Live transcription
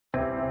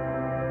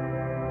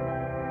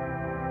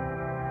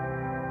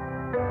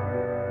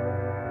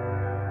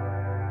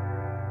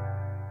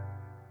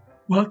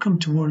Welcome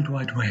to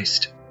Worldwide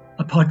Waste,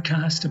 a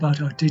podcast about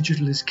how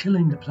digital is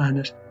killing the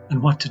planet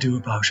and what to do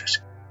about it.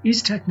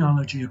 Is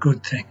technology a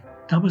good thing?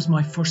 That was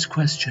my first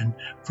question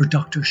for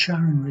Dr.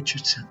 Sharon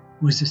Richardson,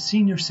 who is a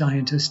senior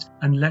scientist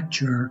and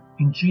lecturer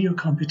in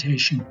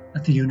geocomputation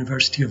at the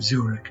University of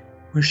Zurich,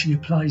 where she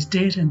applies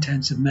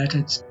data-intensive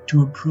methods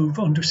to improve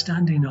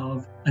understanding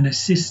of and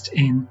assist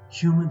in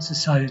human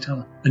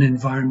societal and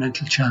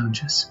environmental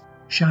challenges.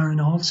 Sharon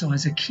also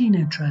has a keen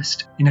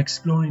interest in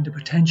exploring the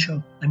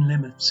potential and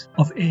limits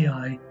of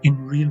AI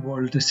in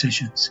real-world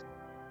decisions.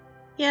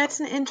 Yeah,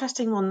 it's an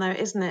interesting one though,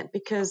 isn't it?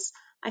 Because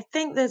I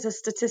think there's a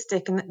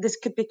statistic, and this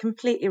could be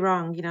completely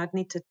wrong, I'd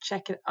need to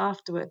check it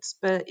afterwards.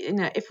 But,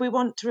 if we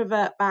want to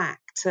revert back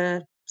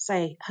to,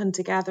 say,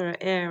 hunter-gatherer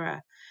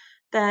era,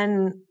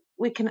 then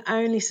we can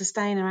only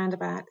sustain around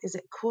about,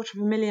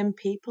 250,000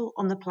 people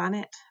on the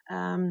planet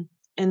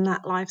in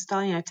that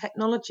lifestyle.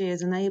 Technology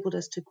has enabled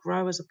us to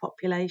grow as a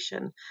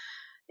population.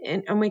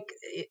 And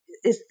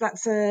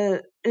that's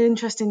an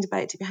interesting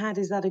debate to be had.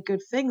 Is that a good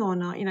thing or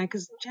not?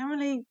 Because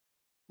generally,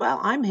 well,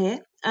 I'm here,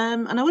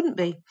 and I wouldn't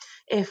be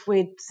if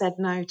we'd said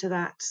no to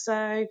that.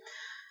 So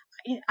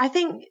I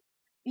think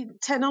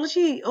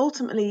technology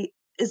ultimately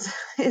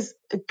is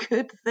a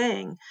good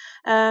thing.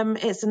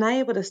 It's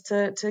enabled us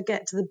to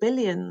get to the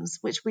billions,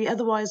 which we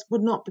otherwise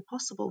would not be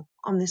possible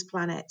on this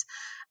planet.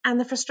 And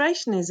the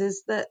frustration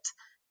is that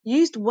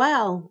used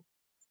well,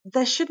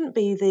 there shouldn't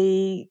be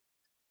the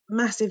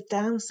massive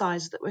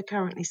downsides that we're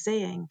currently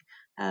seeing.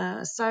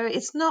 So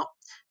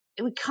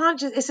we can't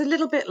just, it's a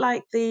little bit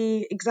like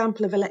the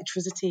example of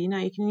electricity.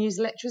 You can use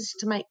electricity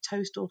to make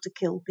toast or to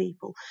kill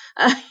people.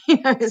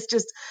 It's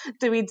just,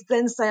 do we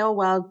then say, oh,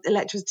 well,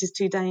 electricity is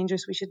too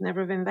dangerous, we should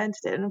never have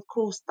invented it? And of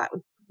course, that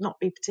would not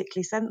be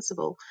particularly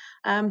sensible.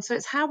 So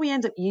it's how we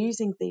end up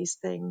using these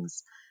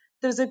things.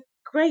 There was a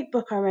great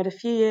book I read a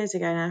few years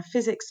ago now,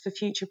 Physics for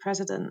Future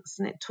Presidents,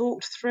 and it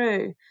talked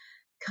through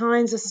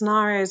kinds of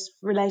scenarios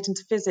relating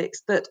to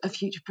physics that a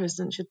future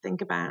president should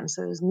think about. And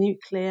so there's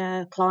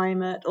nuclear,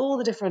 climate, all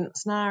the different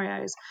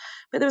scenarios.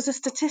 But there was a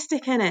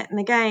statistic in it. And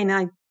again,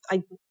 I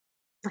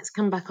let's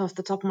come back off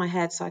the top of my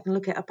head so I can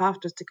look it up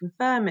afterwards to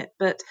confirm it.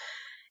 But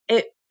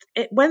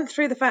it went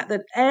through the fact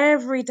that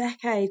every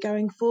decade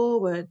going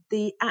forward,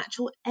 the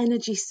actual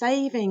energy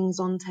savings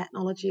on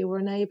technology were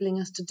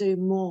enabling us to do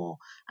more.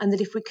 And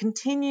that if we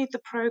continued the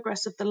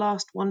progress of the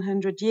last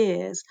 100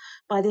 years,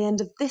 by the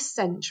end of this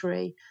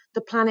century, the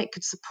planet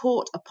could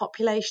support a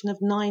population of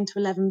 9 to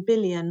 11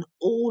 billion,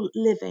 all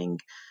living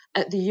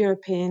at the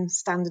European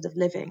standard of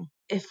living,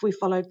 if we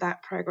followed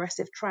that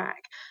progressive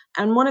track.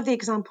 And one of the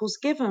examples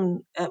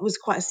given was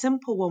quite a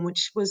simple one,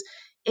 which was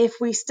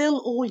if we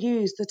still all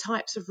use the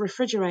types of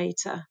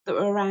refrigerator that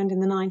were around in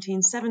the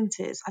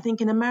 1970s, I think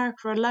in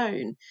America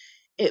alone,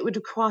 it would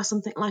require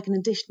something like an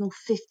additional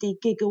 50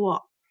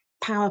 gigawatt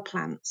power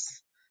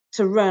plants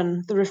to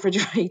run the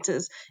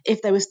refrigerators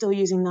if they were still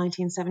using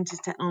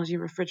 1970s technology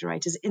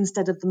refrigerators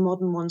instead of the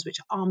modern ones, which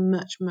are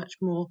much, much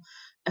more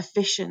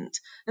efficient.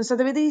 And so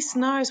there were these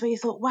scenarios where you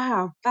thought,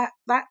 wow, that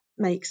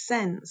makes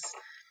sense.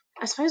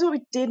 I suppose what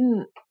we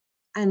didn't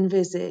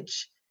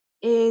envisage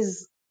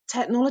is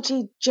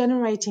technology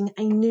generating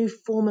a new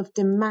form of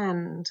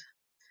demand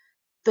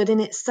that in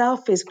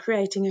itself is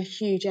creating a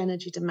huge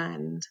energy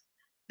demand.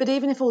 But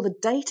even if all the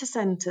data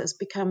centers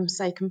become,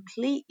 say,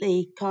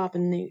 completely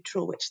carbon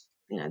neutral, which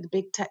the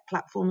big tech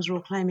platforms are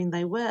all claiming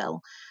they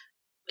will,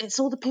 it's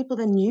all the people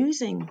then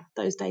using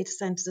those data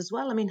centers as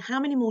well. I mean, how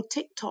many more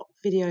TikTok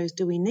videos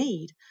do we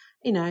need?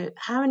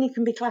 How many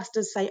can be classed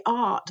as, say,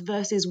 art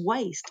versus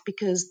waste?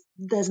 Because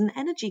there's an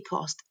energy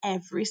cost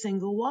every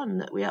single one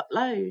that we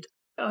upload.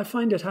 I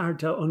find it hard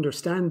to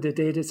understand the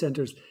data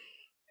centers,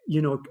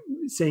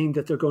 saying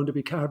that they're going to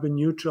be carbon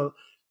neutral,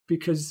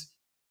 because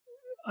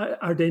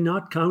are they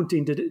not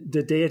counting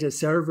the data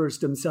servers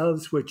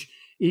themselves,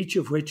 each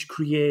of which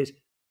create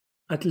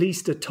at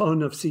least a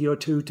ton of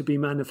CO2 to be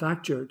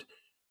manufactured?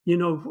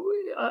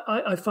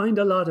 I find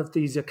a lot of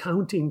these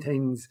accounting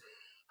things,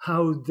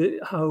 how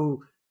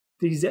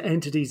these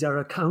entities are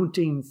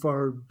accounting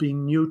for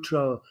being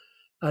neutral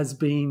as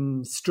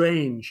being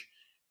strange,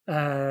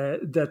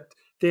 that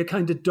they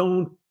kind of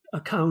don't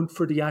account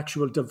for the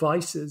actual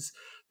devices.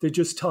 They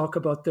just talk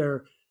about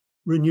their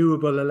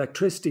renewable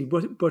electricity,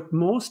 but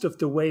most of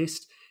the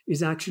waste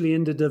is actually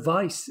in the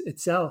device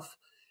itself.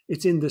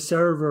 It's in the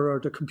server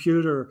or the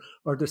computer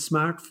or the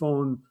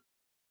smartphone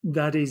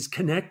that is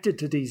connected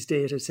to these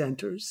data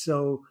centers.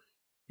 So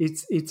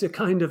it's a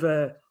kind of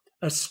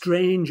a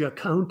strange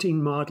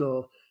accounting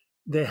model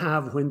they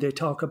have when they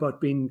talk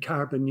about being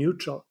carbon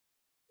neutral.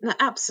 No,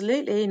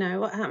 absolutely.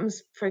 What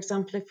happens, for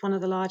example, if one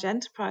of the large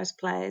enterprise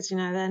players,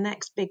 their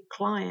next big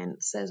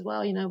client says,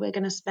 well, we're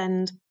going to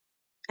spend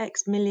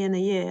X million a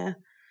year,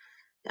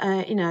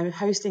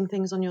 hosting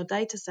things on your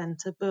data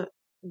center, but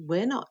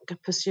we're not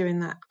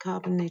pursuing that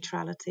carbon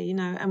neutrality,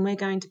 and we're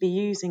going to be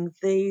using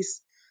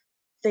these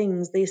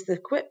things, this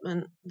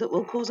equipment that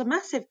will cause a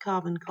massive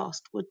carbon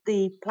cost. Would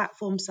the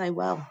platform say,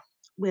 well,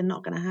 we're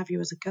not going to have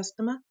you as a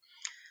customer?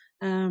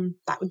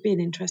 That would be an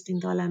interesting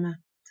dilemma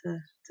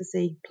to to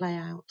see play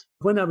out.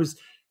 When I was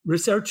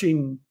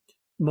researching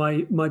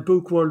my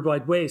book,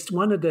 Worldwide Waste,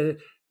 one of the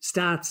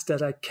stats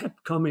that I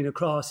kept coming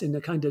across in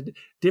the kind of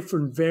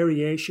different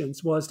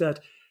variations was that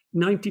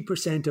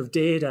 90% of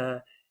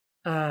data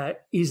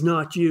is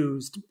not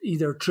used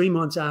either 3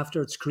 months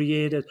after it's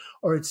created,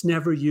 or it's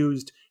never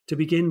used to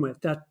begin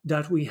with.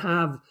 That we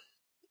have,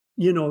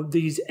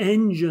 these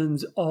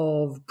engines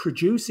of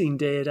producing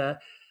data,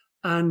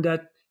 and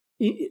that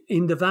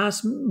in the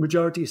vast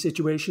majority of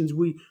situations,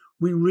 we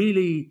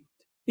really,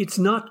 it's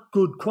not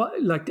good,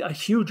 like a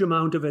huge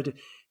amount of it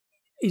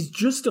is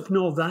just of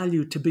no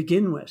value to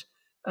begin with.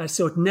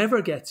 So it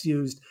never gets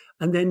used.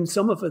 And then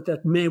some of it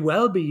that may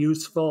well be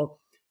useful,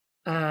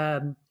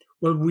 well,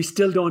 we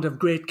still don't have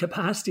great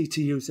capacity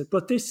to use it.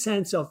 But this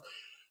sense of,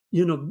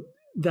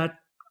 that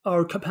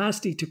our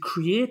capacity to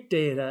create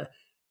data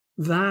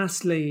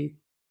vastly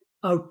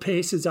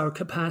outpaces our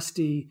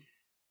capacity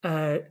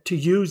to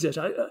use it.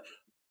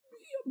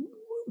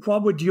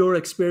 What would your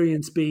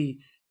experience be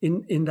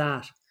in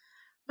that?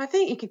 I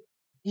think you could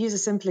use a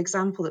simple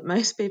example that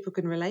most people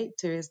can relate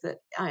to, is that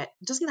it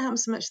doesn't happen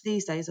so much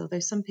these days, although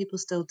some people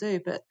still do,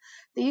 but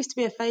there used to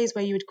be a phase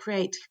where you would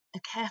create a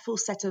careful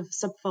set of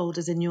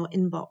subfolders in your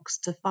inbox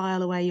to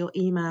file away your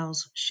emails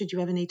should you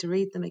ever need to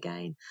read them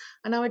again.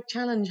 And I would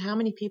challenge how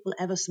many people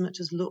ever so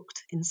much as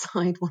looked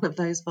inside one of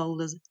those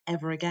folders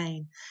ever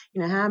again.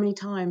 How many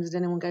times did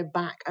anyone go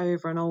back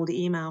over an old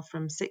email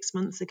from 6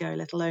 months ago,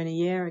 let alone a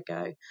year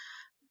ago?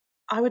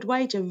 I would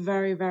wager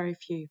very, very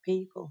few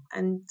people.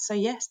 And so,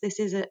 yes, this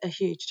is a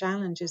huge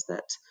challenge, is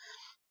that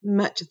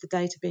much of the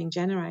data being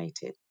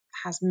generated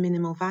has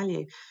minimal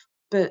value,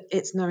 but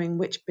it's knowing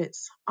which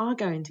bits are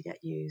going to get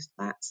used.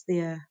 That's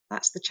the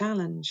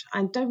challenge.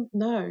 I don't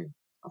know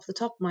off the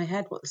top of my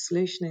head what the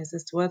solution is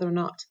as to whether or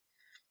not,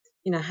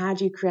 how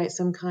do you create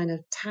some kind of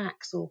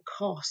tax or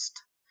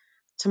cost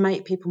to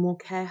make people more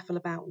careful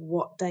about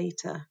what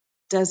data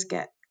does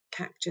get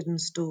captured and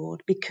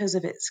stored because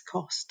of its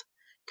cost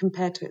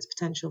compared to its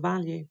potential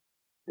value.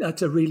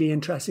 That's a really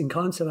interesting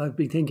concept. I've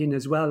been thinking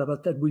as well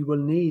about that we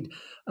will need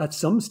at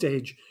some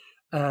stage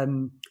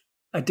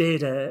a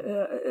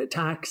data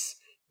tax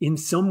in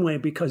some way,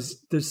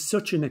 because there's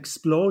such an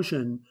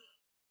explosion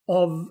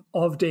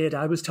of data.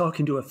 I was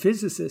talking to a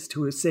physicist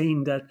who was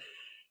saying that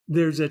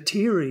there's a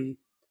theory,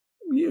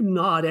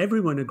 not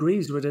everyone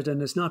agrees with it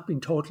and it's not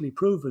been totally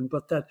proven,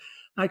 but that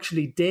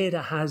actually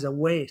data has a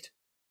weight,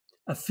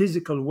 a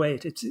physical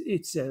weight.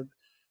 It's a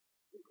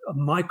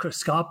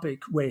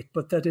microscopic weight,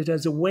 but that it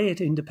has a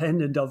weight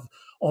independent of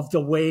the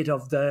weight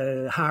of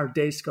the hard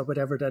disk or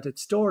whatever that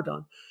it's stored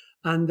on.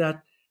 And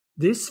that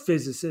this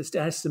physicist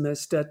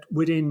estimates that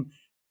within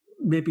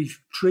maybe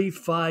 3,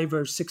 5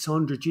 or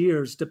 600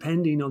 years,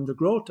 depending on the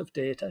growth of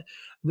data,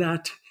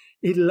 that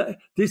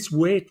this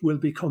weight will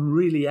become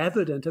really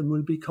evident and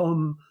will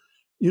become,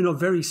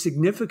 very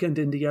significant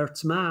in the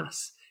Earth's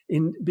mass,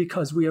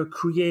 because we are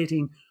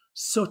creating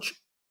such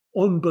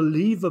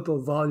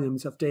unbelievable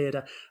volumes of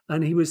data.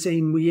 And he was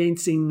saying we ain't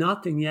seen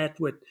nothing yet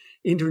with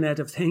Internet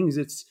of Things.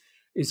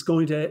 It's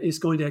going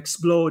to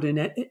explode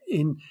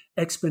in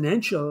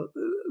exponential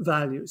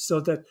values, so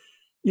that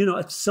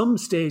at some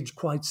stage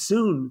quite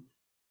soon,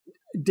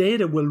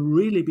 data will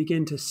really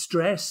begin to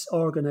stress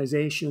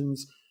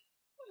organizations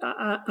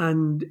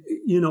and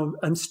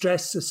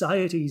stress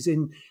societies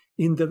in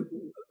the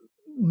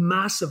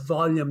massive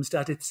volumes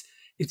that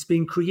it's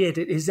being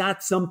created. Is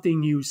that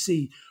something you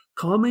see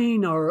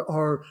coming,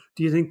 or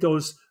do you think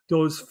those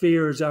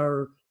fears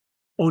are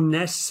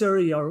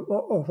unnecessary, or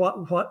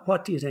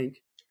what do you think?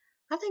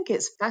 I think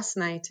it's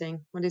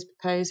fascinating what he's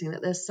proposing,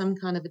 that there's some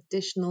kind of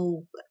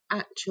additional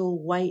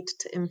actual weight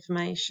to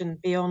information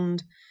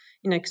beyond,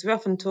 because we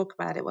often talk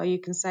about it where you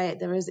can say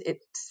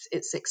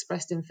it's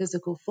expressed in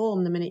physical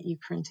form the minute you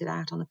print it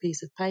out on a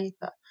piece of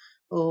paper,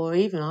 or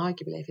even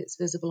arguably if it's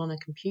visible on a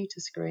computer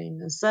screen.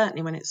 And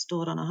certainly when it's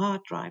stored on a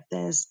hard drive,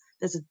 there's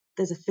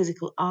a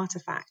physical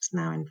artifact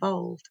now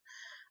involved.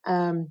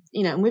 And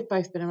we've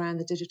both been around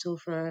the digital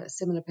for a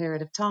similar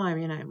period of time.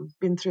 We've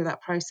been through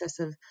that process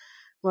of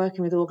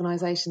working with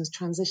organisations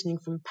transitioning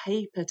from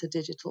paper to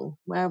digital,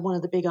 where one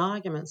of the big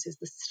arguments is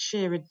the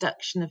sheer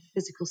reduction of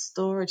physical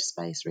storage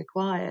space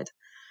required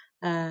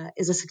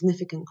is a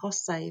significant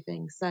cost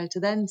saving. So to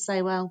then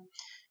say, well,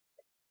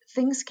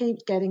 things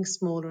keep getting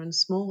smaller and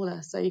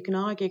smaller. So you can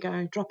argue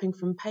dropping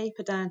from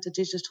paper down to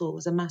digital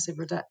was a massive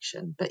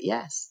reduction. But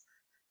yes,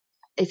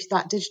 if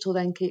that digital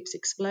then keeps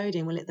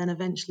exploding, will it then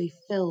eventually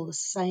fill the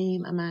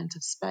same amount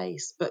of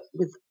space, but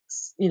with,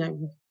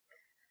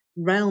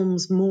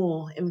 realms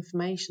more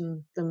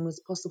information than was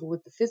possible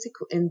with the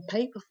physical in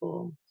paper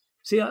form?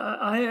 See,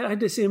 I had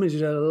this image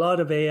that a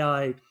lot of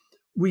AI,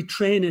 we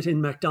train it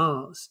in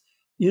McDonald's.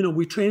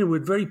 We train it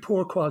with very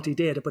poor quality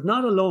data, but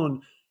not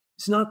alone.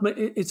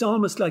 It's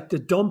almost like the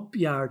dump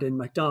yard in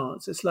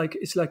McDonald's. It's like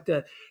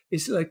the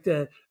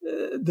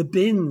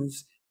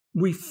bins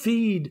we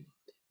feed.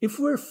 If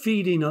we're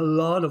feeding a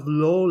lot of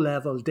low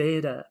level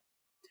data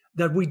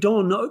that we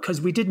don't know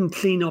because we didn't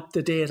clean up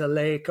the data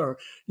lake, or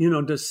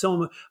there's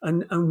some,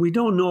 and we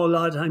don't know a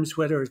lot of times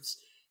whether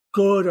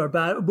good or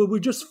bad, but we're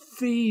just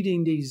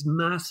feeding these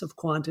massive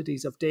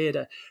quantities of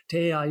data to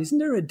AI. Isn't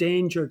there a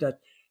danger that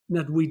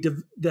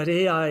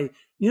AI,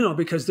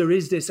 because there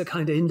is this a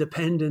kind of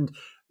independent,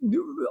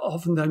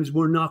 oftentimes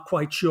we're not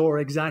quite sure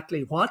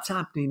exactly what's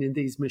happening in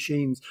these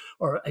machines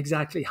or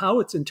exactly how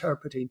it's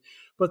interpreting,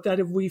 but that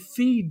if we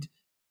feed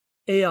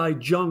AI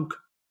junk,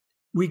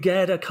 we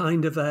get a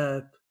kind of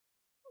a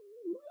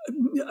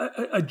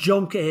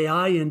junk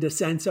AI in the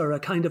sense, or a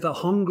kind of a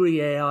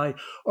hungry AI,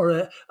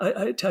 or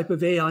a type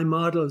of AI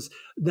models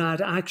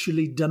that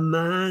actually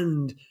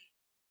demand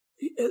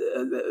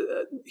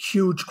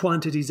huge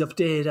quantities of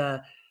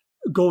data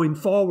going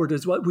forward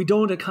as well. We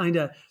don't kind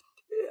of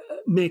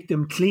make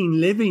them clean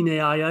living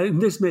AI.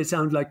 And this may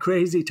sound like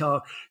crazy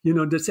talk,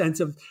 the sense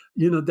of,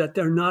 that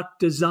they're not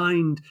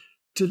designed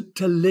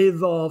to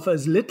live off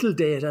as little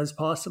data as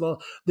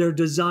possible. They're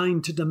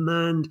designed to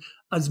demand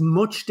as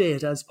much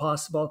data as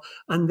possible.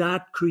 And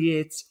that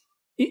creates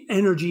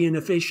energy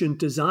inefficient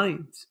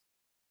designs.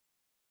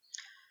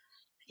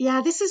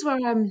 Yeah, this is where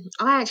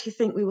I actually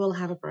think we will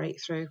have a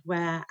breakthrough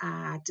where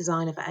our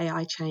design of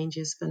AI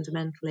changes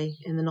fundamentally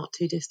in the not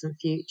too distant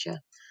future.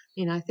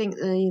 I think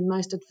the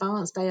most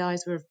advanced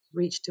AIs we've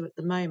reached to at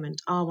the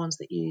moment are ones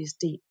that use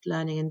deep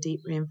learning and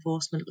deep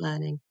reinforcement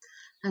learning.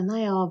 And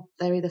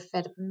they're either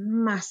fed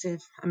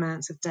massive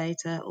amounts of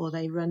data, or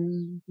they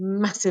run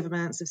massive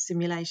amounts of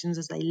simulations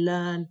as they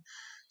learn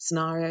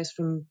scenarios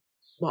from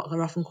what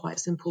are often quite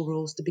simple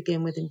rules to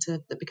begin with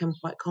that become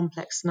quite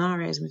complex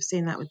scenarios. And we've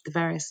seen that with the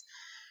various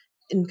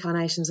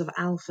incarnations of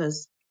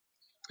alphas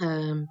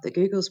that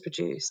Google's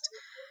produced.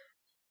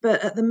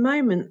 But at the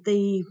moment,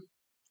 the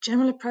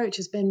general approach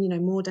has been,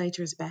 more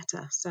data is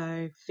better.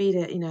 So feed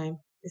it,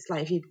 it's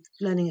like if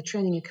you're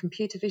training a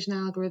computer vision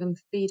algorithm,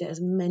 feed it as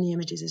many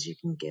images as you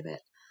can give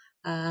it.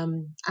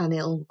 And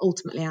it'll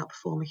ultimately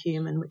outperform a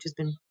human, which has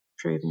been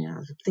proven.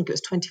 I think it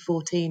was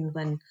 2014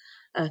 when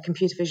a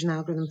computer vision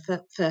algorithm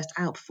first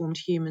outperformed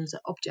humans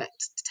at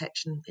object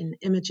detection in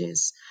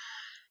images.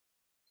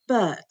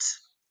 But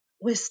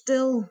we're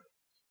still,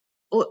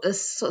 sort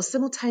of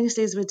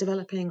simultaneously as we're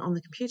developing on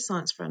the computer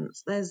science front,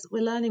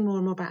 we're learning more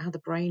and more about how the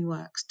brain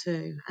works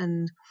too.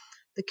 And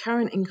the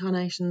current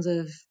incarnations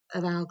of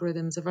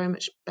algorithms are very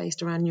much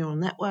based around neural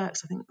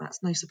networks. I think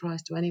that's no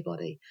surprise to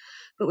anybody.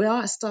 But we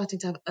are starting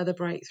to have other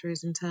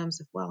breakthroughs in terms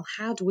of, well,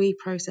 how do we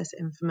process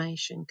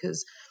information?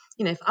 Because,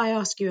 if I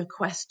ask you a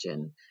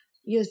question,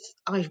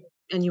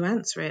 and you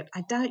answer it,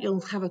 I doubt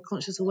you'll have a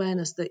conscious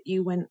awareness that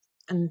you went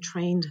and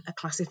trained a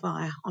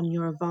classifier on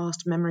your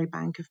vast memory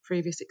bank of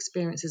previous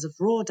experiences of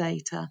raw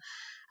data,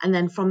 and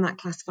then from that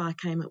classifier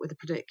came up with a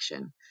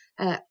prediction.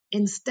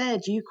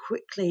 Instead, you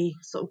quickly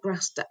sort of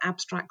grasped at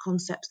abstract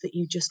concepts that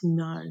you just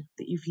know,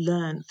 that you've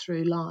learned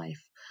through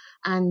life,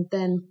 and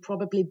then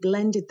probably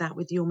blended that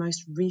with your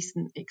most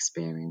recent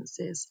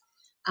experiences.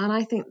 And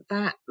I think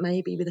that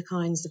may be the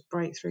kinds of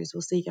breakthroughs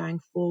we'll see going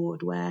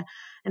forward, where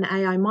an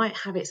AI might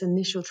have its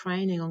initial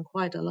training on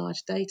quite a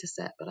large data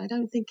set, but I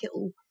don't think it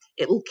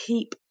will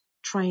keep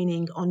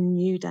training on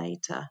new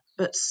data,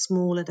 but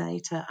smaller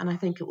data. And I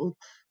think it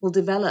will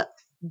develop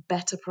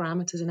better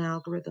parameters and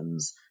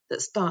algorithms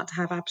that start to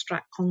have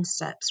abstract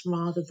concepts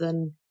rather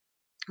than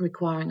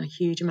requiring a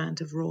huge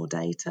amount of raw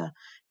data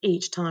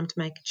each time to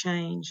make a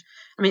change.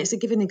 I mean, it's a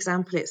given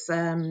example. It's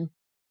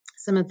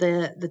some of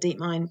the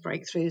DeepMind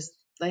breakthroughs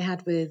they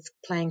had with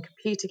playing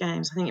computer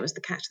games. I think it was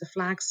the catch the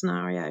flag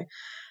scenario.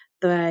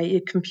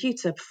 Your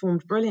computer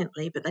performed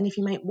brilliantly, but then if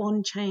you make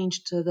one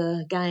change to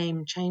the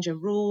game, change a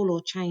rule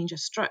or change a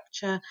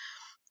structure,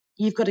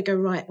 you've got to go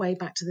right way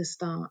back to the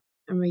start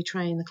and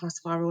retrain the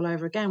classifier all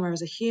over again.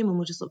 Whereas a human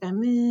will just look,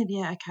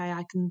 yeah, okay,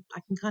 I can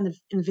kind of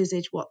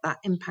envisage what that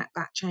impact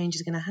that change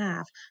is going to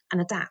have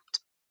and adapt.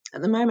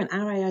 At the moment,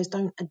 our AIs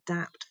don't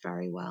adapt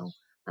very well.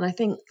 And I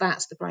think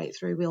that's the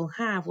breakthrough we'll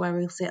have, where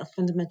we'll see a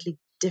fundamentally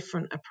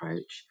different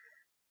approach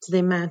to the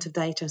amount of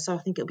data. So I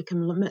think it'll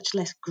become much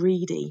less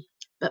greedy,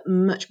 but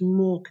much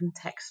more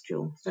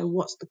contextual. So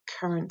what's the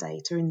current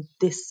data in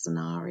this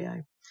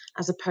scenario,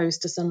 as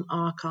opposed to some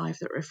archive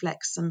that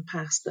reflects some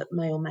past that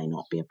may or may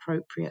not be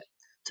appropriate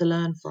to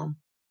learn from.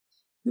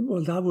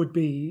 Well, that would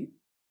be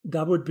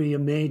a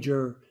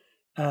major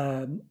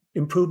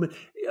improvement.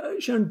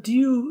 Sharon, do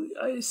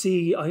you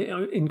see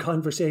in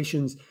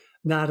conversations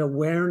that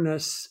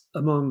awareness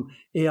among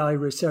AI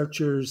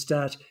researchers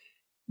that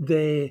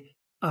they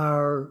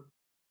are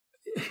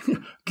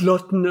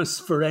gluttonous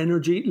for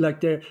energy,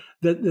 like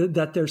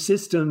that their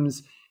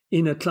systems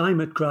in a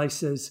climate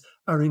crisis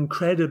are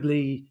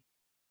incredibly,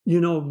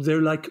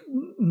 they're like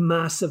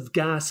massive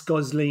gas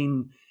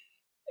guzzling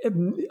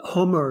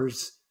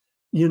Hummers,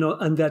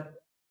 and that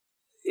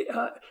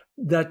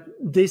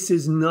this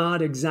is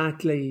not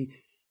exactly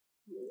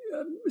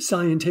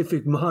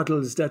scientific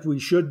models that we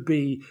should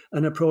be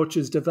and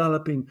approaches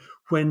developing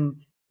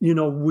when,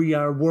 we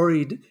are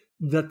worried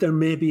that there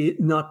may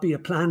not be a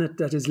planet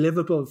that is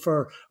livable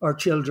for our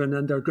children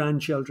and their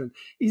grandchildren.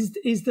 Is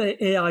the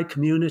AI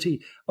community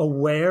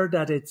aware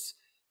that its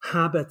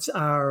habits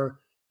are,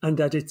 and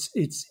that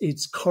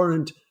its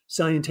current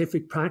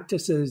scientific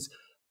practices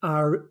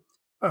are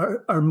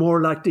are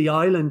more like the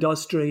oil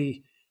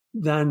industry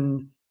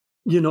than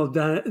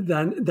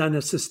than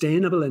a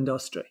sustainable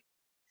industry.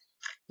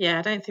 Yeah,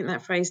 I don't think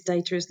that phrase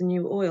 "data is the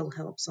new oil"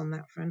 helps on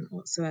that front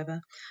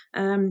whatsoever.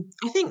 I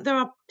think there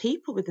are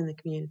people within the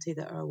community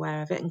that are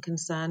aware of it and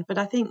concerned, but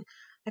I think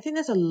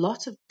there's a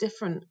lot of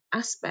different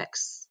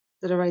aspects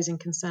that are raising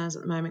concerns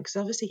at the moment, because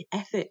obviously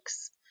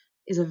ethics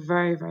is a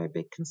very, very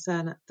big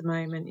concern at the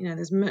moment.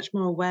 There's much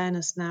more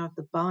awareness now of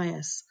the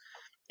bias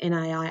in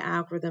AI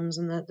algorithms,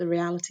 and the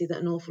reality that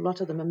an awful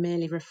lot of them are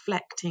merely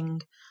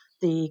reflecting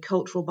the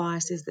cultural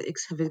biases that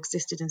have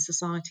existed in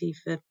society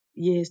for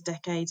years,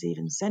 decades,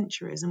 even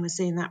centuries. And we're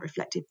seeing that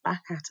reflected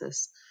back at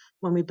us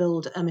when we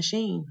build a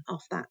machine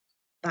off that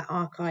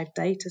archived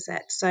data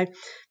set. So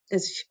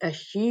there's a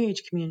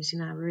huge community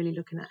now really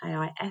looking at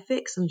AI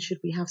ethics, and should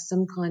we have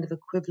some kind of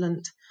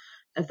equivalent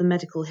of the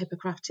medical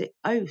Hippocratic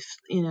oath,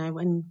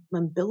 when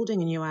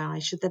building a new AI,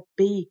 should there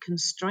be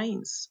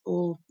constraints,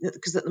 or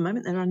because at the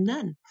moment there are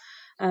none.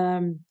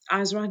 I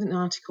was writing an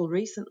article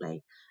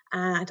recently,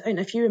 and I don't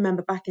know if you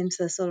remember, back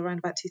into sort of around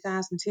about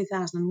 2000,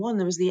 2001,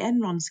 there was the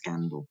Enron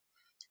scandal,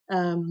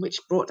 which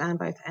brought down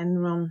both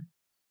Enron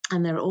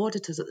and their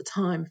auditors at the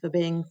time for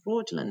being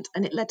fraudulent,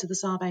 and it led to the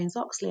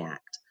Sarbanes-Oxley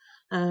Act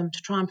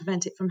to try and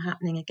prevent it from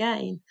happening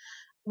again.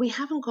 We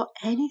haven't got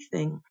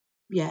anything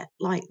yet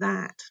like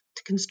that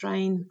to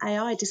constrain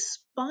AI,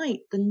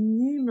 despite the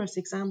numerous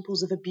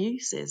examples of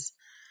abuses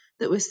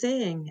that we're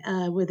seeing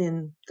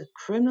within the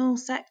criminal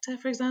sector,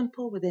 for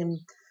example, within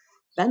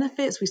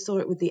benefits. We saw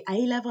it with the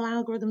A-level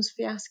algorithms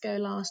fiasco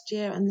last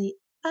year, and the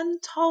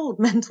untold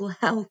mental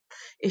health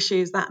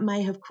issues that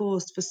may have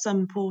caused for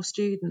some poor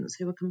students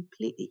who were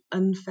completely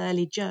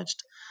unfairly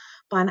judged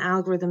by an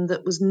algorithm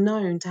that was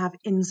known to have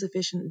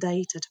insufficient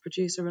data to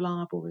produce a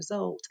reliable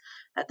result.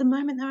 At the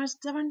moment,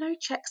 there are no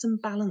checks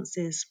and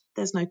balances.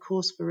 There's no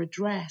cause for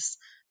redress.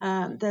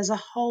 There's a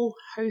whole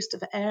host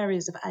of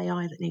areas of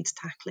AI that needs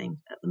tackling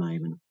at the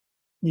moment.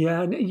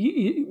 Yeah, and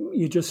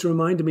you just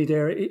reminded me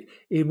there,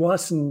 it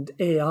wasn't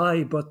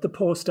AI, but the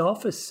post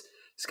office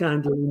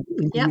scandal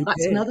in the UK.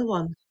 That's another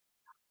one.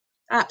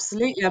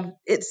 Absolutely.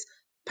 It's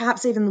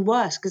perhaps even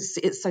worse because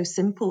it's so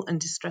simple and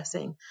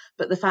distressing.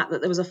 But the fact that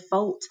there was a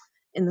fault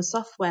in the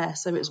software,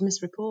 so it was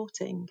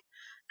misreporting.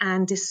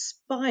 And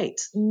despite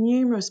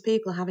numerous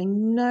people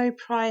having no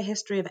prior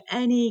history of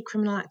any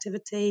criminal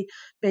activity,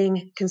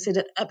 being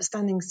considered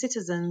upstanding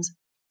citizens,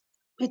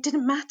 it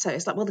didn't matter.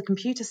 It's like, well, the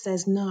computer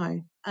says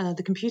no.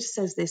 The computer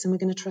says this, and we're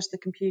going to trust the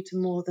computer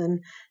more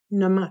than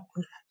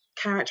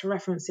character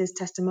references,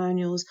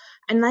 testimonials.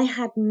 And they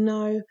had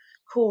no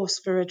cause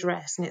for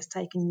redress, and it's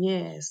taken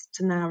years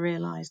to now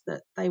realise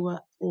that they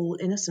were all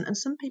innocent. And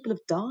some people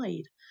have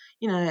died.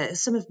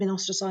 Some have been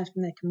ostracised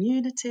from their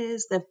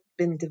communities. There've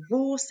been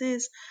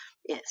divorces.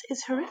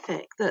 It's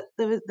horrific that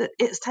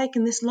it's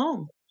taken this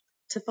long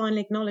to finally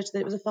acknowledge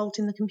that it was a fault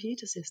in the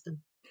computer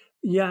system.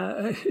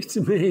 Yeah, it's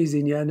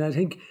amazing. Yeah, and I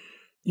think,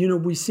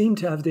 we seem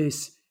to have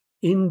this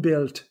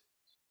inbuilt,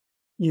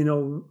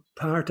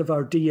 part of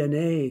our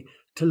DNA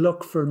to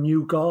look for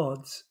new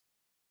gods,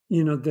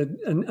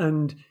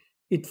 and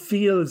it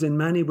feels in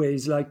many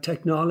ways like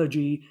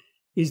technology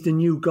is the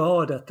new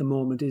god at the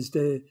moment, is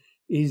the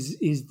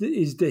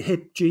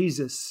hip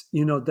Jesus,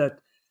 that,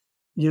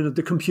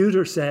 the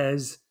computer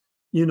says,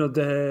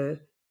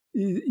 and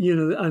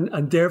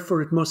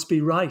therefore it must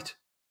be right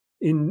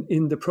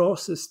in the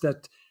process,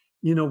 that,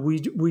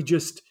 we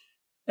just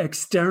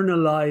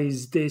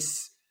externalize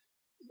this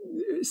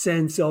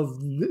sense of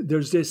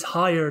there's this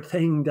higher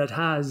thing that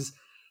has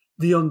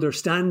the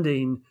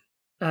understanding,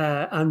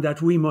 and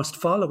that we must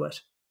follow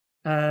it.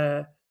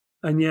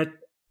 And yet,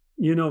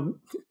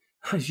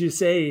 as you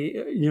say,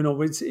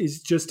 it's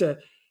just a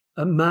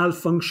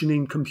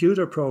malfunctioning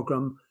computer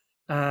program.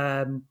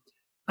 And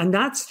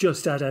that's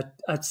just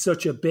at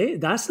such a base.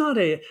 That's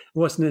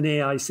wasn't an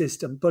AI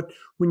system. But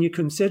when you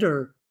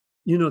consider,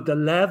 the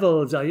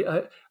levels,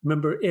 I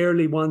remember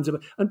early ones,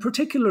 and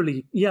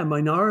particularly,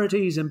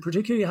 minorities, and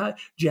particularly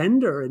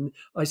gender. And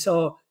I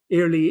saw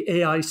early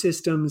AI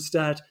systems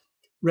that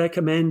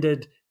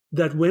recommended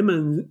that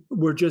women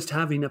were just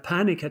having a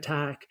panic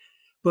attack,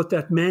 but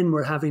that men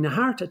were having a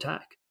heart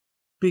attack,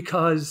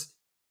 because,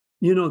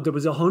 there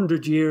was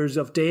 100 years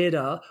of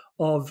data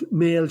of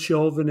male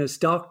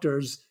chauvinist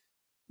doctors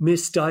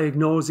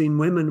misdiagnosing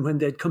women when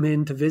they'd come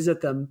in to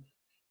visit them,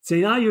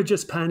 saying, you're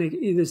just panic,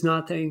 there's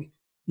nothing,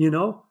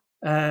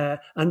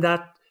 and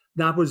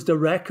that was the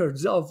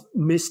records of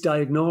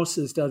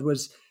misdiagnosis that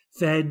was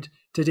fed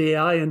to the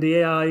AI, and the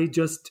AI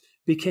just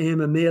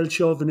became a male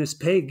chauvinist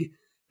pig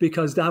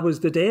because that was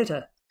the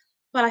data.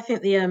 Well, I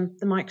think the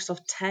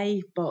Microsoft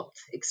Tay bot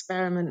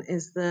experiment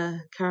is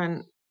the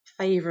current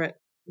favourite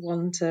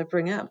one to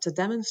bring up to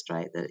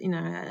demonstrate that,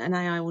 an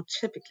AI will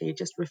typically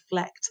just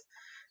reflect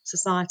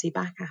society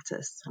back at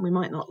us, and we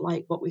might not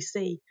like what we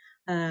see,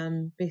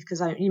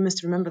 because you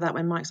must remember that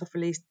when Microsoft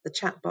released the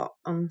chatbot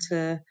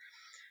onto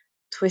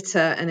Twitter,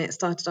 and it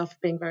started off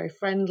being very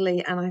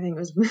friendly, and I think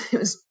it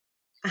was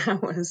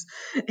hours,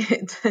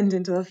 it turned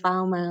into a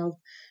foul-mouthed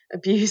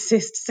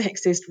abusist,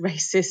 sexist,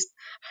 racist,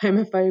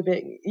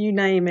 homophobic, you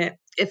name it.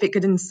 If it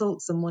could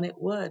insult someone, it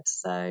would.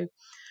 So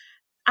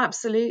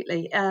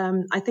absolutely.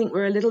 I think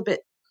we're a little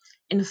bit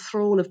in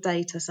thrall of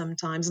data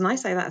sometimes. And I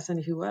say that as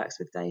somebody who works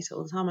with data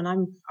all the time.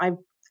 And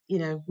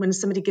when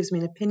somebody gives me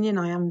an opinion,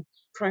 I am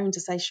prone to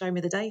say, show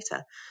me the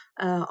data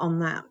on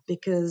that,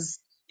 because,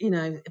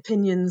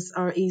 opinions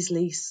are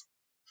easily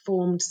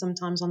formed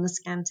sometimes on the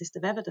scantest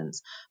of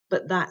evidence.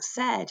 But that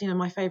said,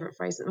 my favorite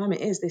phrase at the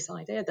moment is this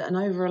idea that an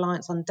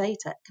over-reliance on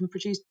data can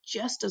produce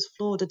just as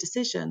flawed a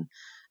decision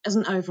as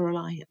an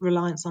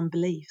over-reliance on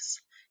beliefs.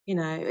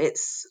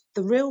 It's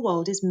the real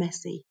world is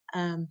messy.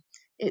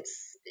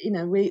 It's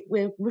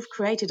we've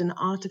created an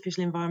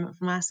artificial environment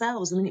from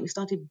ourselves. The minute we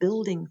started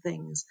building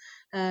things,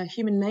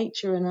 human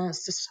nature and our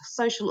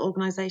social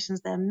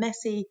organizations, they're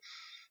messy,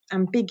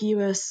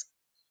 ambiguous,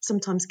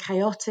 sometimes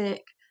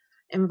chaotic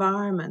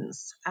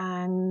environments.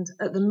 And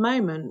at the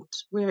moment,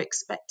 we're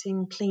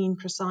expecting clean,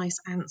 precise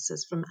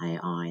answers from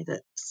AI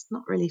that's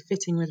not really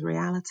fitting with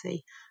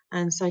reality,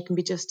 and so it can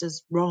be just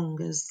as wrong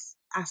as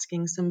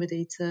asking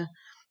somebody to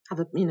have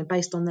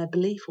based on their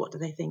belief, what do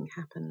they think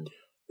happened.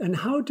 And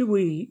how do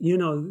we,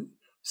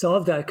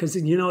 solve that? Because,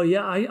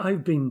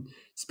 I've been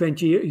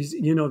spent years,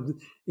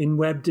 in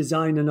web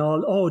design and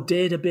all,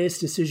 database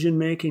decision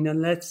making,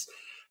 and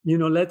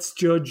let's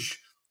judge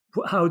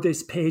how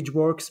this page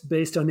works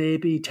based on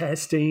A/B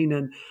testing.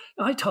 And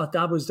I thought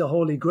that was the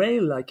holy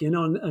grail,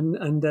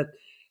 and that,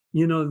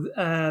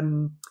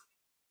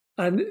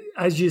 and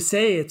as you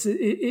say,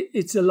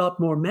 it's a lot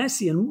more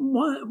messy. And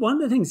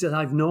one of the things that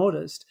I've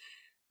noticed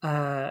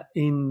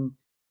in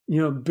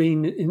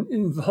being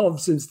involved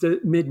since the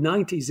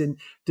mid-90s in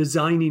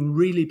designing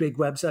really big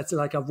websites.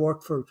 Like I've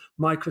worked for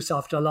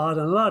Microsoft a lot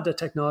and a lot of the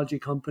technology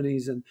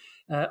companies and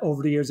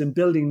over the years, and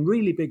building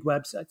really big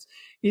websites,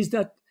 is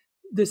that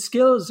the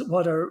skills,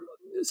 what are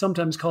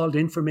sometimes called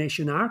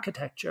information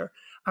architecture,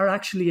 are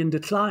actually in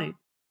decline.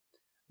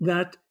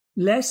 That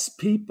less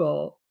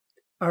people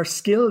are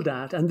skilled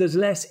at, and there's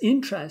less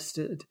interest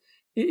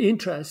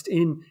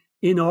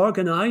in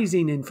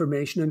organizing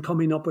information and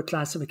coming up with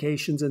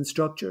classifications and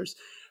structures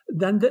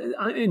than,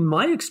 in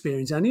my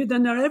experience,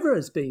 than there ever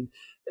has been.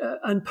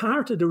 And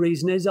part of the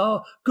reason is,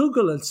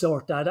 Google will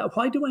sort that out.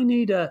 Why do I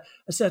need a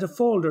set of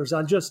folders?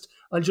 I'll just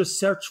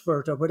search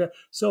for it or whatever.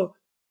 So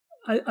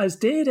as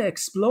data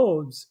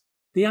explodes,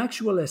 the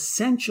actual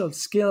essential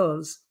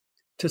skills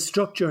to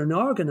structure and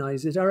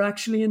organize it are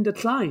actually in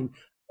decline.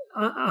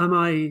 Am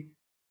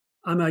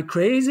I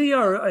crazy,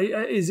 or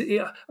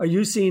are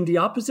you seeing the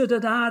opposite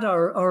of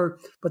that?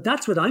 But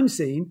that's what I'm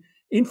seeing.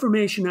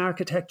 Information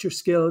architecture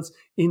skills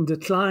in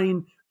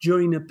decline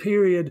during a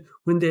period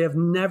when they have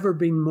never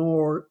been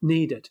more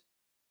needed.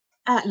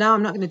 No,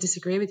 I'm not going to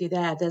disagree with you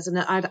there.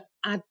 I'd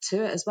add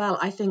to it as well.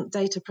 I think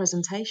data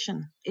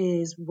presentation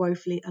is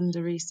woefully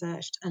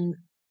under-researched and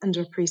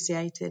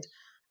underappreciated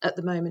at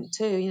the moment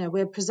too.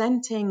 We're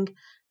presenting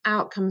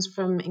outcomes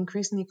from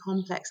increasingly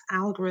complex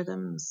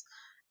algorithms,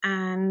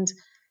 and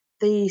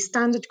the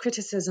standard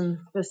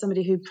criticism for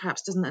somebody who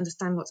perhaps doesn't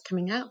understand what's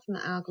coming out from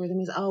the algorithm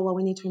is,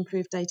 we need to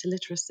improve data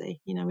literacy.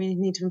 We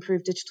need to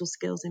improve digital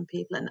skills in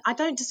people. And I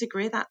don't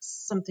disagree. That's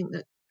something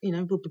that,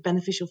 will be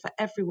beneficial for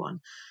everyone.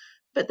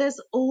 But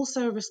there's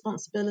also a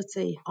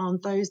responsibility on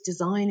those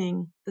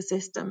designing the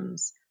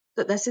systems,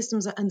 that their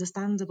systems are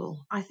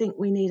understandable. I think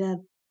we need a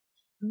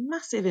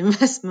massive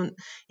investment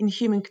in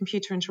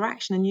human-computer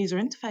interaction and user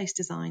interface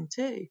design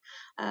too.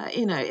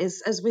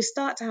 As we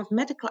start to have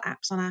medical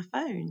apps on our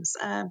phones.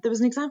 There was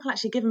an example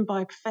actually given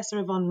by Professor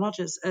Yvonne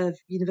Rogers of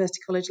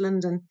University College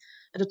London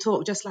at a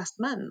talk just last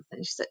month,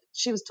 and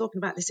she was talking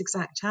about this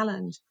exact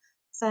challenge,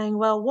 saying,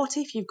 well, what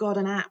if you've got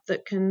an app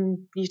that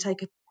you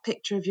take a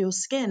picture of your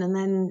skin and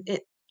then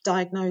it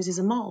diagnoses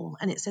a mole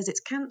and it says it's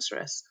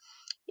cancerous?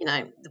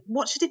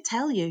 What should it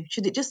tell you?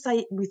 Should it just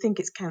say, we think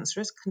it's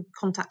cancerous,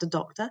 contact a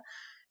doctor?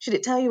 Should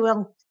it tell you,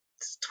 well,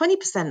 it's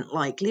 20%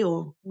 likely,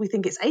 or we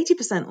think it's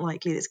 80%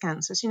 likely that it's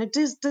cancerous?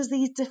 Does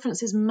these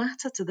differences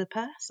matter to the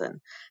person?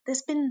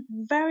 There's been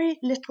very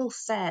little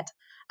said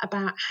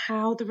about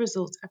how the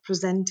results are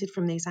presented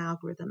from these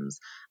algorithms.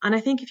 And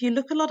I think if you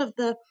look at a lot of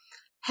the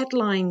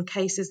headline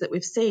cases that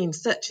we've seen,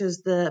 such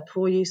as the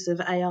poor use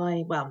of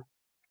AI, well,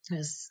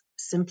 as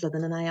simpler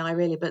than an AI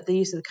really, but the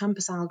use of the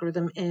COMPAS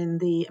algorithm in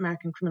the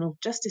American criminal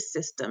justice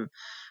system,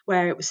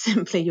 where it was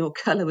simply your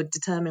colour would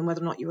determine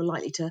whether or not you were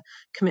likely to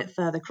commit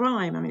further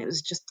crime. I mean, it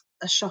was just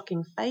a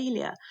shocking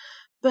failure.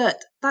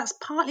 But that's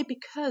partly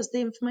because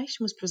the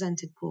information was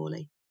presented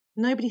poorly.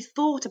 Nobody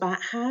thought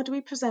about how do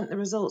we present the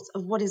results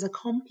of what is a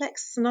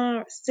complex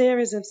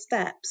series of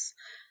steps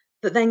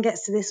that then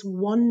gets to this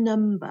one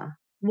number.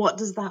 What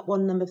does that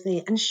one number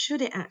be? And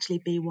should it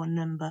actually be one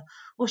number?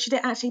 Or should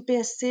it actually be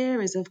a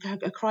series of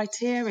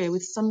criteria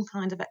with some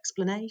kind of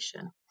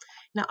explanation?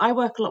 Now, I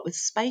work a lot with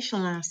spatial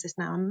analysis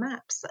now and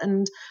maps.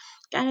 And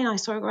again, I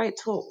saw a great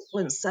talk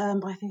once by,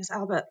 I think it's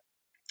Albert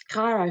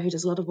Cairo, who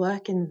does a lot of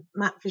work in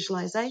map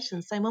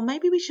visualization, saying, well,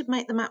 maybe we should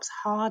make the maps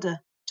harder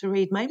to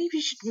read. Maybe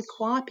we should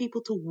require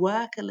people to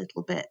work a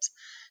little bit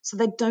so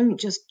they don't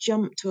just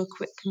jump to a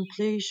quick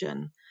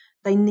conclusion.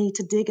 They need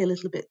to dig a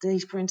little bit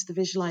deeper into the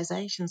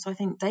visualization. So I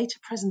think data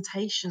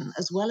presentation,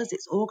 as well as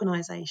its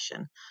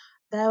organization,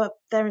 they're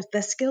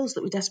skills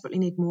that we desperately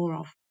need more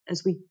of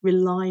as we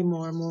rely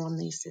more and more on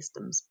these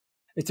systems.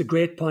 It's a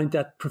great point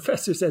that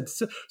Professor said.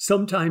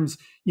 Sometimes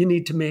you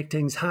need to make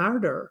things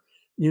harder.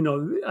 Is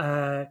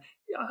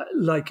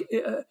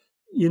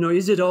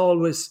it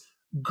always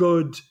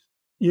good,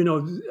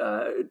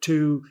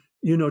 to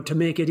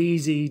make it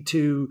easy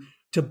to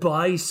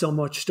buy so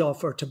much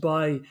stuff, or to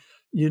buy,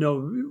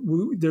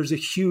 there's a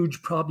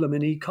huge problem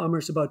in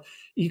e-commerce about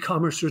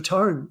e-commerce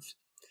returns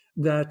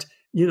that,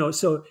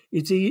 so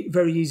it's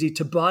very easy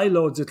to buy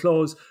loads of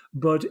clothes,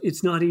 but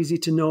it's not easy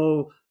to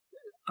know,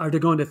 are they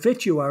going to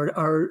fit you,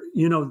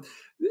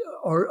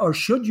 or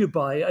should you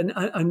buy,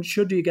 and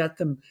should you get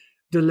them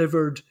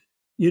delivered,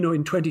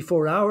 in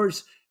 24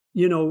 hours,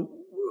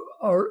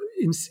 or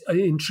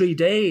in 3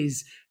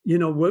 days,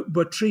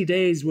 but 3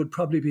 days would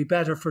probably be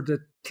better for the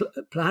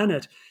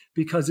planet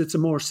because it's a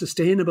more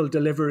sustainable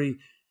delivery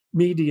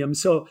medium.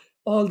 So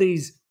all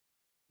these,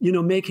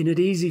 making it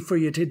easy for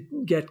you to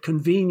get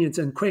convenience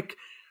and quick,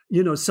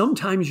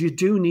 sometimes you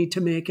do need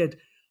to make it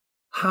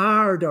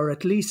hard, or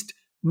at least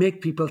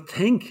make people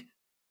think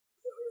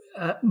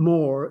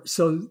more.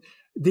 So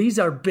these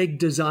are big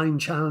design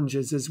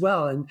challenges as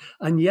well.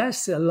 And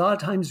yes, a lot of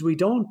times we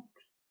don't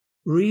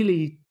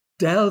really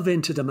delve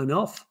into them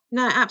enough.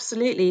 No,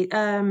 absolutely.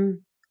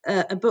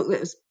 A book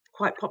that was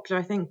quite popular,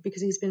 I think,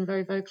 because he's been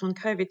very vocal on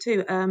COVID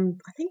too.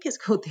 I think it's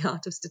called The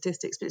Art of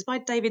Statistics, but it's by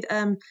David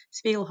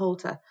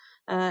Spielhalter,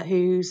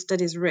 who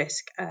studies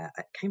risk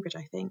at Cambridge,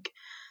 I think.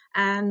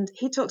 And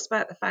he talks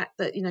about the fact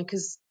that,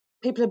 because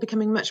people are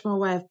becoming much more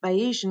aware of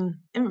Bayesian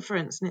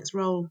inference and its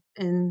role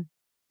in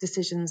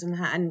decisions,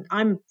 and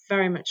I'm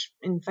very much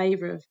in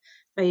favour of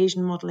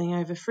Bayesian modelling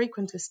over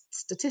frequentist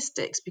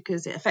statistics,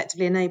 because it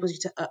effectively enables you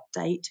to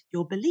update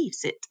your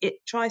beliefs. It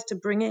tries to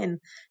bring in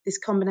this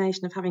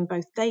combination of having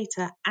both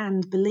data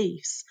and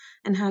beliefs,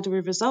 and how do we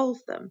resolve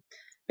them.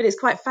 But it's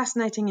quite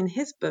fascinating in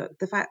his book,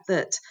 the fact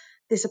that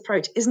this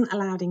approach isn't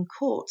allowed in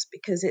courts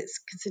because it's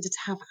considered to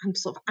have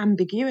sort of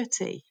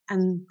ambiguity,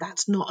 and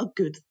that's not a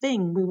good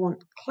thing. We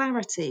want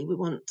clarity, we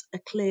want a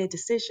clear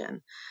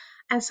decision.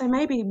 And so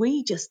maybe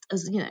we just,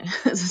 as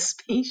as a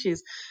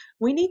species,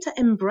 we need to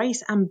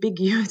embrace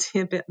ambiguity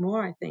a bit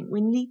more, I think.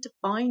 We need to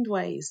find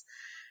ways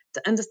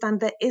to understand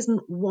there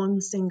isn't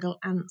one single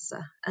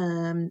answer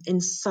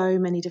in so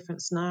many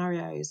different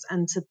scenarios,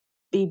 and to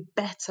be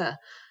better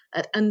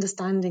at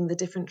understanding the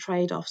different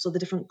trade-offs or the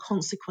different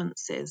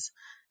consequences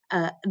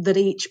that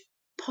each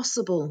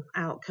possible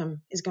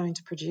outcome is going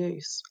to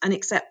produce, and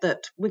accept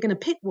that we're going to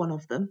pick one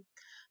of them,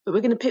 but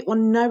we're going to pick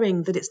one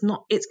knowing that it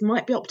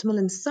might be optimal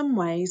in some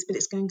ways, but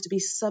it's going to be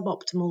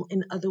suboptimal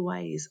in other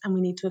ways, and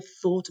we need to have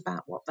thought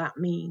about what that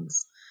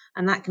means.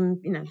 And that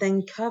can,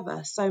 then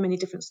cover so many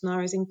different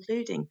scenarios,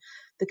 including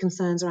the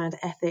concerns around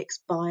ethics,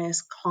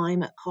 bias,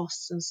 climate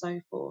costs, and so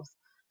forth.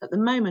 At the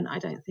moment, I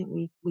don't think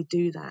we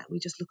do that. We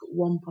just look at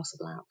one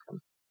possible outcome.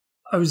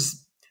 I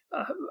was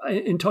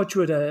in touch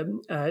with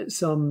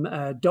some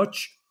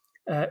Dutch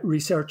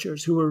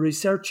researchers who were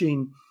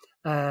researching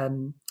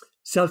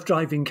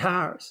self-driving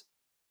cars,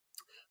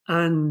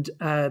 and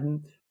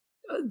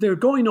they're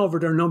going over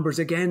their numbers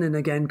again and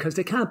again because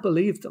they can't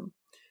believe them.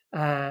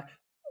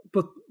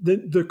 But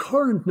the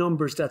current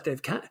numbers that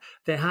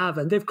they have,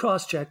 and they've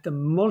cross-checked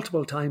them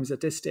multiple times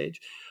at this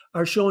stage,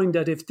 are showing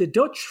that if the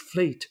Dutch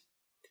fleet,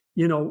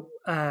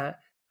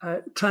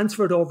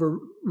 transferred over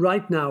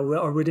right now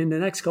or within the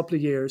next couple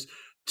of years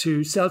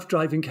to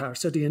self-driving cars,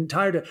 so the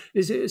entire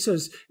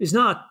is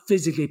not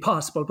physically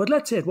possible, but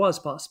let's say it was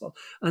possible,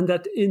 and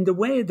that in the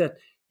way that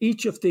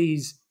each of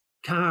these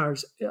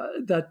cars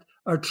that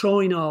are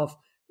throwing off,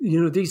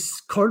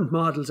 these current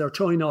models are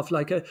throwing off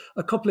like a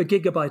couple of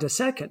gigabyte a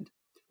second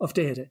of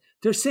data,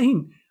 they're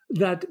saying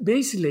that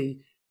basically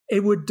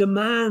it would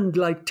demand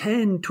like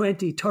 10,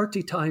 20,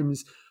 30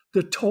 times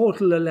the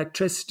total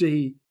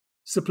electricity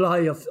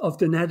supply of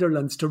the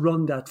Netherlands to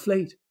run that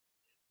fleet.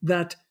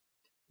 That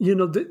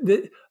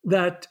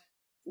that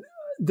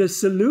the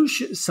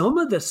solution, some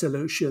of the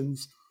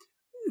solutions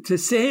to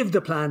save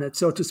the planet,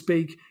 so to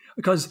speak,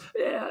 because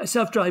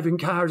self-driving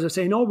cars are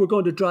saying, we're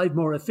going to drive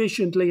more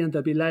efficiently, and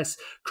there'll be less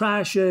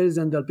crashes,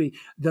 and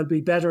there'll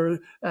be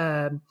better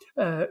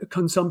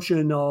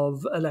consumption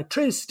of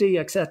electricity,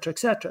 etc.,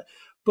 etc.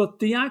 But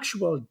the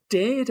actual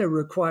data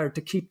required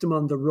to keep them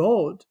on the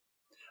road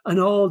and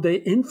all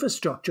the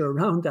infrastructure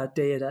around that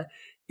data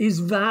is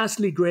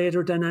vastly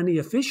greater than any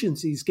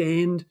efficiencies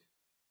gained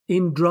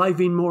in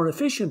driving more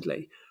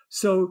efficiently.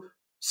 So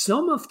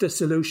some of the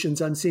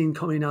solutions I'm seeing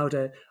coming out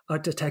of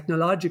the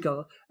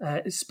technological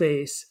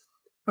space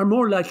are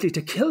more likely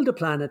to kill the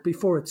planet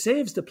before it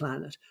saves the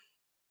planet.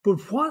 But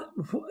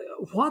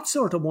what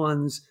sort of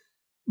ones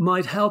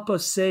might help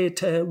us, say,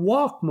 to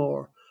walk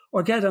more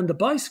or get on the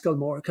bicycle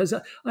more? Because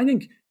I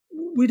think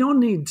we don't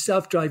need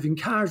self-driving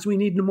cars. We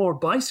need more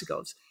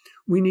bicycles.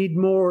 We need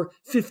more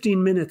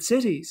 15-minute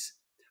cities.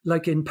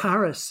 like in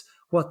Paris,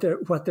 what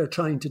they're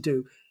trying to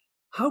do.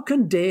 How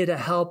can data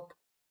help,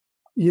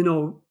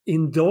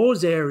 in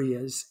those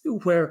areas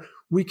where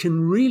we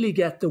can really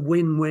get the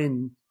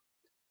win-win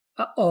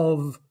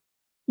of,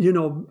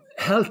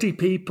 healthy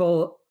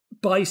people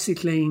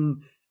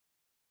bicycling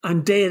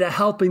and data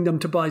helping them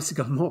to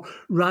bicycle more,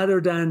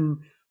 rather than,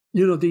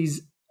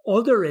 these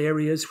other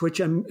areas which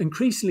I'm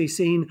increasingly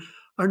seeing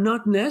are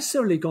not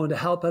necessarily going to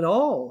help at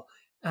all.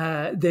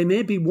 They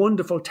may be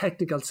wonderful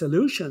technical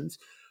solutions,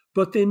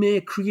 but they may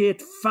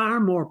create far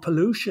more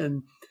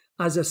pollution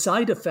as a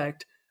side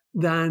effect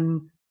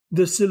than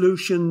the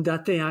solution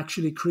that they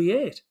actually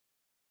create.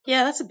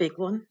 Yeah, that's a big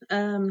one.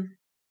 To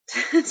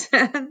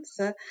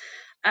answer.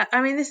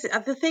 I mean,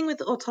 the thing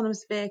with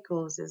autonomous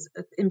vehicles is,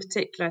 in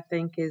particular, I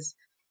think, is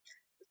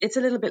it's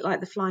a little bit like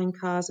the flying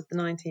cars of the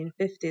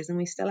 1950s, and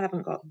we still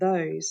haven't got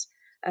those.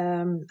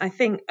 I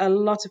think a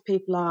lot of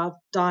people are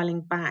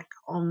dialing back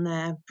on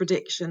their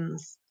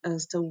predictions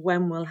as to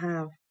when we'll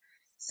have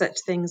such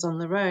things on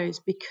the roads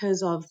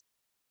because of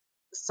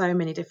so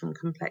many different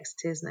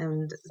complexities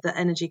and the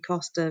energy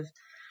cost of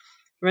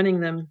running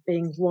them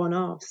being one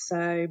of.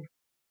 So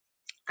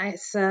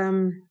it's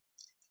a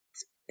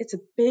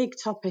big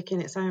topic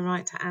in its own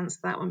right to answer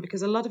that one,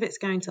 because a lot of it's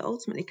going to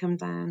ultimately come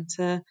down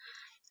to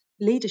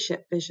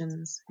leadership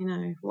visions.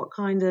 What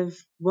kind of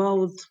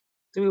world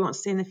do we want to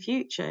see in the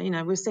future?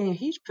 We're seeing a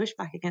huge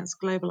pushback against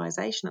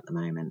globalization at the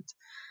moment.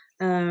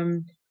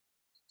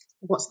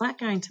 What's that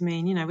going to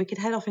mean? We could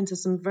head off into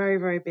some very,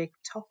 very big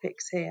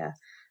topics here,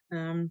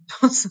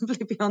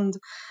 possibly beyond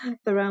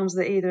the realms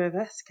that either of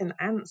us can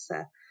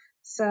answer.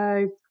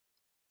 So,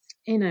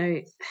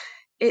 it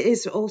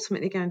is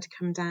ultimately going to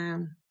come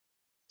down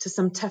to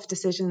some tough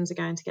decisions are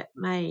going to get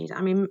made.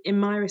 I mean, in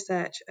my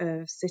research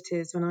of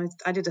cities, when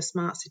I did a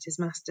Smart Cities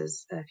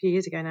Masters a few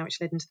years ago now,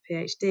 which led into the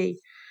PhD,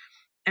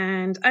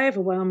 and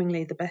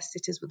overwhelmingly the best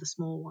cities were the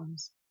small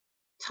ones.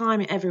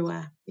 Time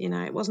everywhere,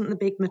 it wasn't the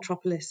big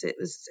metropolis. It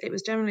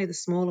was generally the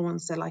smaller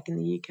ones. So, like in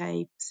the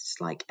UK, it's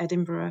like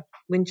Edinburgh,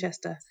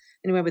 Winchester,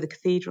 anywhere with a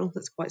cathedral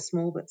that's quite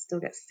small but still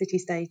gets city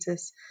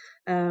status.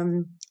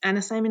 And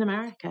the same in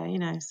America,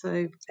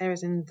 so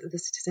areas in the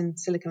cities in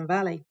Silicon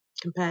Valley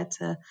compared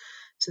to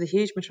the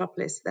huge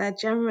metropolis, they're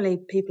generally,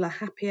 people are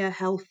happier,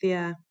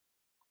 healthier,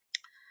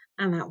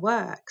 and that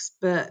works.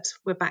 But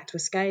we're back to a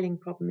scaling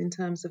problem in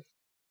terms of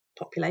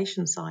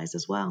population size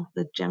as well.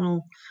 The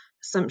general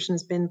assumption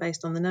has been,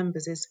 based on the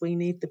numbers, is we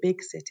need the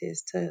big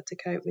cities to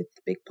cope with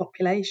the big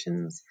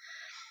populations.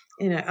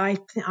 I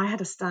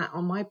had a stat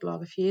on my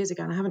blog a few years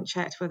ago, and I haven't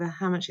checked whether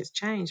how much it's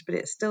changed, but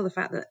it's still the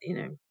fact that,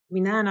 we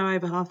now know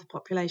over half the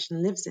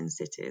population lives in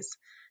cities,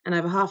 and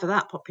over half of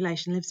that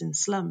population lives in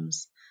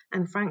slums.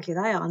 And frankly,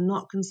 they are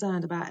not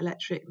concerned about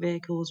electric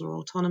vehicles or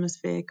autonomous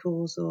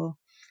vehicles or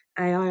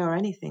AI or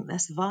anything. They're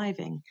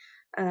surviving.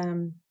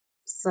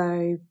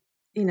 So,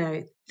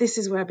 this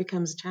is where it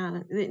becomes a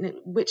challenge.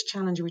 Which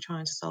challenge are we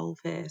trying to solve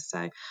here?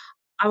 So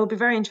I will be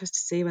very interested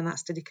to see when that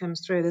study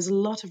comes through. There's a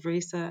lot of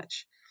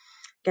research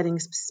getting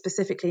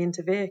specifically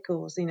into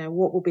vehicles.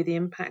 What will be the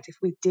impact if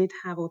we did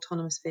have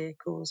autonomous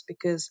vehicles?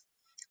 Because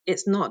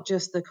it's not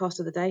just the cost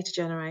of the data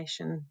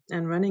generation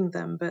and running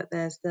them, but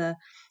there's the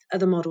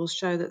other models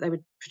show that they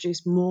would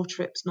produce more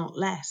trips, not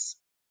less,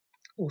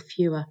 or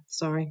fewer.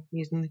 Sorry,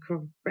 using the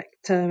correct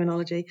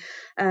terminology.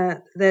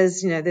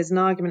 There's an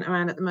argument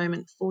around at the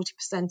moment.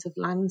 40% of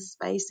land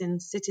space in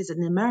cities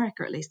in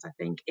America, at least I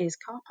think, is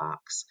car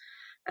parks.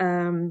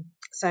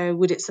 So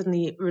would it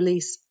suddenly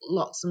release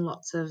lots and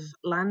lots of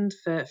land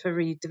for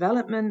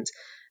redevelopment?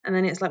 And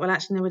then it's like, well,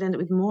 actually, no, we'd end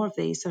up with more of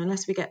these. So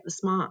unless we get the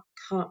smart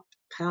car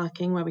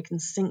parking where we can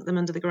sink them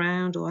under the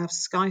ground or have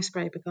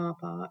skyscraper car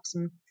parks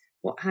and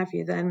what have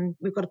you, then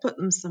we've got to put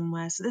them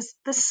somewhere. So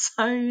there's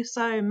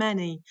so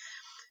many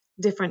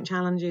different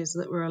challenges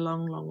that we're a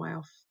long, long way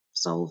off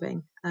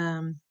solving.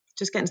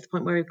 Just getting to the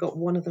point where we've got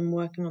one of them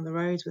working on the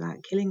roads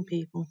without killing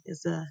people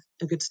is a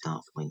good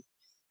start point.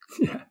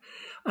 Yeah,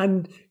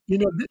 and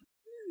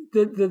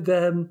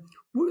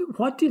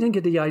what do you think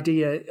of the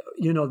idea?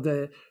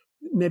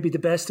 Maybe the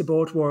best of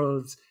both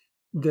worlds.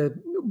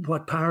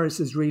 What Paris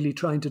is really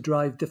trying to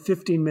drive, the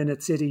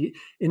 15-minute city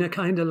in a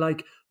kind of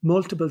like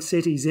multiple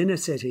cities in a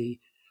city.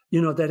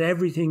 That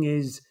everything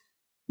is,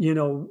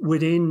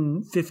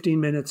 within 15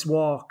 minutes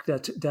walk,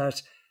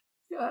 that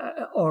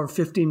or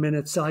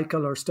 15-minute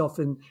cycle or stuff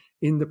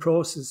in the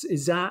process.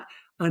 Is that?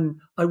 And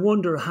I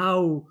wonder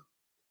how,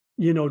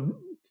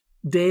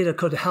 data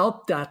could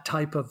help that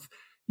type of,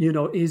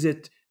 is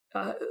it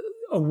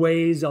a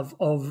ways of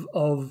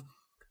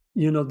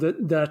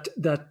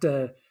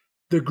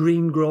the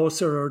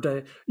greengrocer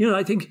or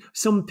I think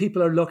some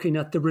people are looking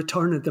at the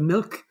return of the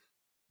milk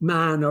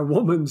man or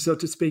woman, so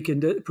to speak,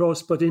 in the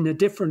process, but in a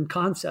different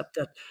concept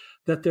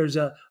that there's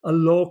a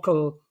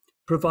local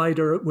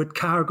provider with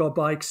cargo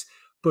bikes,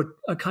 but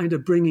a kind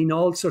of bringing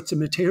all sorts of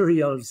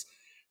materials,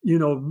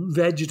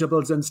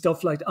 vegetables and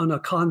stuff like on a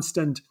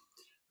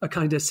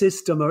kind of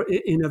system or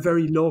in a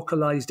very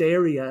localized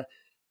area.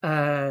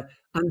 And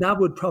that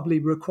would probably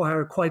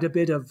require quite a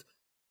bit of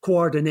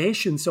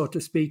coordination, so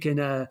to speak, in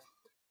a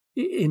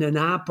in an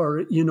app,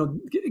 or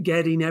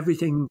getting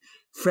everything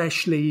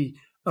freshly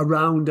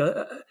around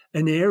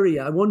an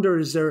area. I wonder,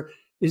 is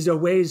there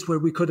ways where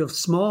we could have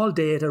small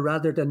data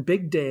rather than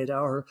big data,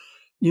 or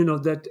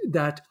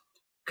that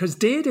because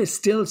data is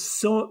still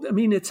so. I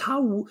mean, it's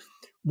how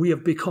we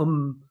have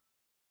become.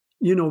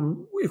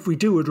 If we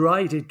do it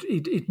right,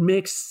 it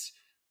makes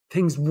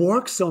things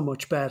work so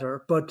much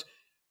better. But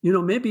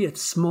maybe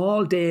it's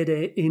small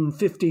data in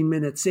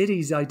 15-minute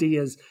cities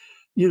ideas,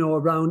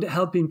 around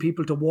helping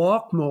people to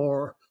walk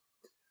more,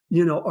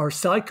 or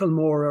cycle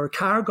more, or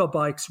cargo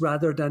bikes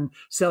rather than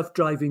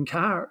self-driving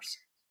cars.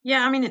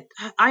 Yeah, I mean,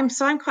 I'm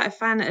quite a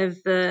fan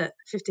of the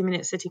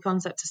 15-minute city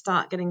concept to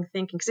start getting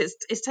thinking, because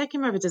it's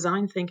taking more of a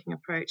design thinking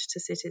approach to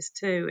cities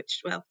too,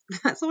 which, well,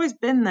 that's always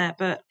been there,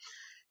 but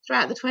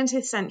throughout the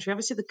 20th century,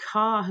 obviously the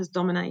car has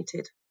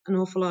dominated an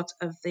awful lot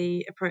of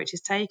the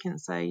approaches taken.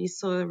 So you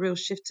saw a real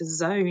shift to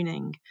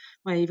zoning,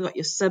 where you've got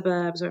your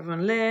suburbs where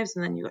everyone lives,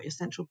 and then you've got your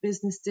central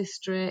business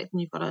district, and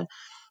you've got a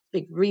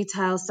big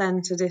retail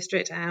centre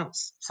district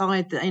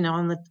outside,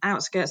 on the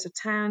outskirts of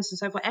towns and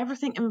so forth.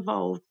 Everything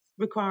involved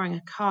requiring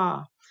a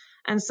car.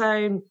 And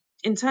so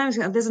in terms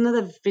of, there's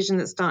another vision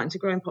that's starting to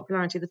grow in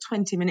popularity, the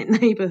 20-minute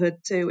neighbourhood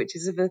too, which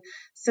is of a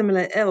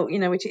similar ilk,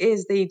 which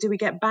is do we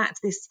get back to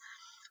this?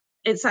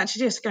 It's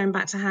actually just going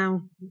back to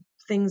how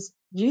things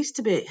used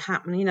to be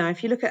happening.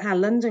 If you look at how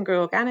London grew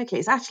organically,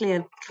 it's actually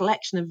a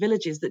collection of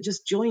villages that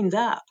just joined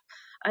up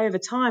over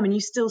time, and you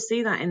still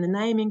see that in the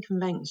naming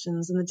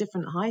conventions and the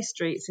different high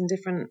streets in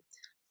different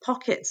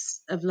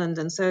pockets of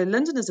London. So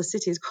London as a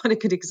city is quite a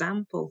good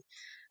example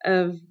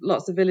of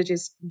lots of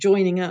villages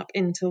joining up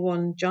into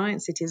one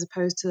giant city, as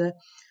opposed to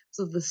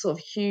the sort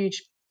of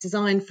huge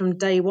design from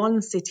day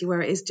one city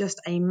where it is just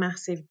a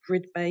massive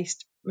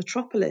grid-based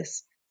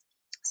metropolis.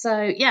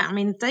 So, yeah, I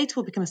mean, data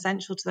will become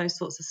essential to those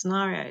sorts of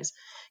scenarios,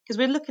 because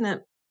we're looking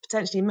at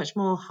potentially much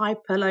more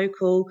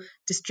hyper-local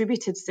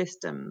distributed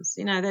systems.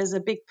 There's a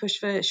big push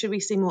for, should we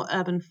see more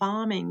urban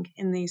farming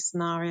in these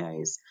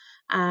scenarios?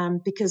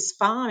 Because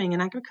farming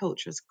and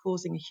agriculture is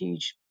causing a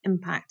huge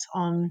impact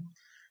on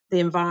the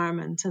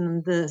environment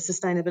and the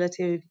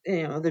sustainability,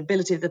 the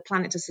ability of the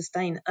planet to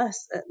sustain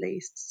us, at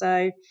least.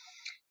 So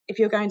if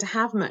you're going to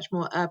have much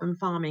more urban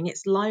farming,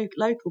 it's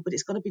local, but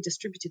it's got to be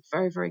distributed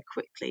very, very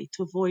quickly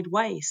to avoid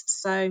waste.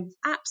 So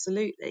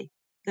absolutely,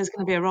 there's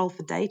going to be a role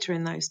for data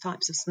in those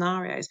types of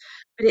scenarios.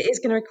 But it is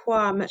going to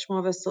require much more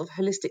of a sort of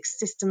holistic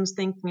systems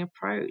thinking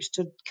approach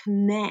to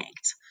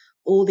connect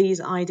all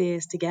these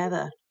ideas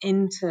together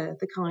into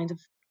the kind of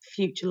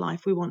future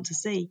life we want to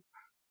see.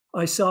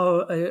 I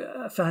saw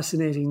a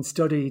fascinating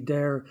study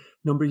there a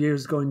number of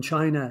years ago in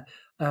China,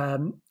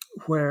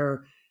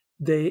 where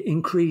they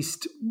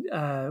increased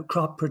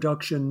crop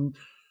production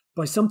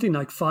by something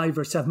like 5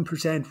 or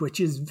 7%, which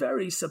is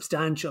very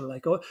substantial,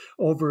 like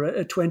over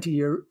a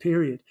 20-year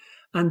period.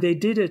 And they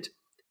did it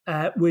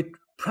with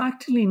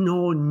practically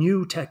no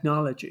new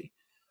technology,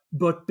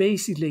 but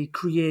basically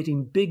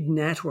creating big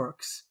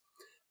networks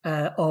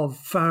of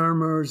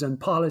farmers and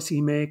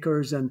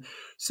policymakers. And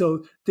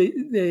so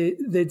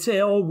they'd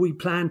say, oh, we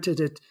planted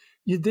it.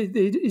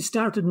 They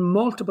started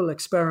multiple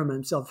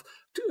experiments of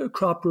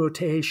crop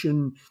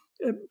rotation,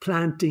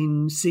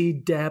 planting,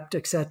 seed depth,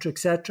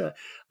 etc.,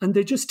 and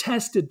they just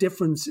tested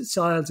different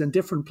soils and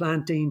different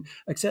planting,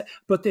 etc.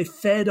 But they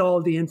fed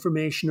all the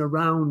information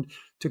around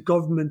to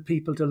government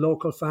people, to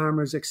local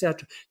farmers,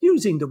 etc.,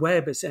 using the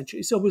web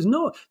essentially. So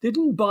they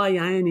didn't buy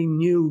any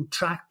new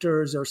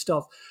tractors or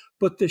stuff,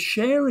 but the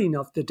sharing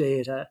of the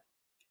data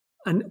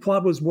and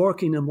what was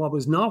working and what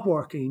was not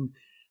working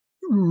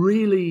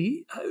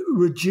really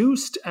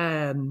reduced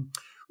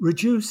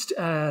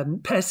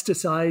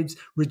pesticides,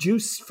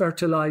 reduced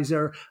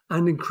fertilizer,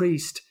 and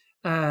increased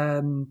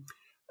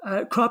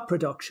crop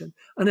production.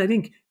 And I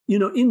think,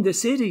 in the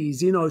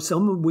cities,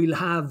 some will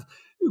have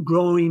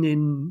growing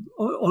in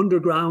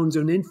undergrounds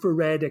and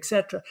infrared,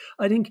 etc.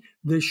 I think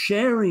the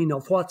sharing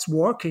of what's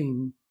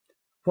working,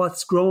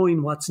 what's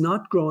growing, what's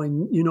not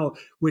growing,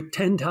 with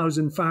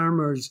 10,000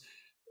 farmers,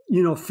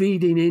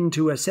 feeding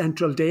into a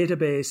central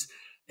database,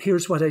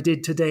 here's what I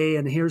did today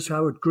and here's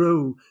how it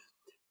grew.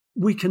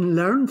 We can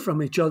learn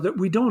from each other.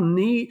 We don't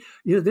need,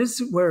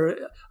 this is where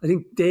I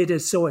think data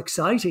is so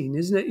exciting,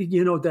 isn't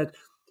it?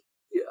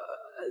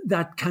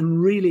 That can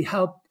really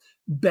help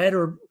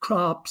better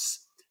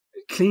crops,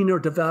 cleaner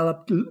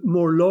developed,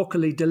 more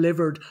locally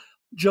delivered,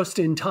 just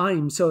in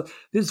time. So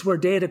this is where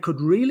data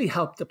could really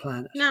help the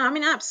planet. No, I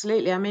mean,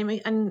 absolutely. I mean,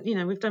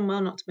 we've done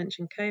well not to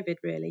mention COVID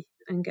really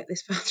and get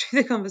this far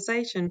through the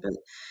conversation, but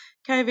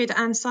COVID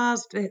and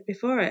SARS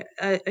before it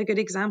are good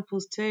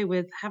examples too,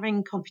 with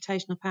having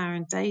computational power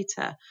and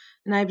data,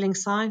 enabling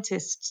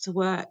scientists to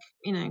work,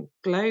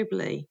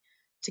 globally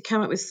to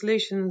come up with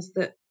solutions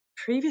that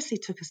previously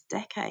took us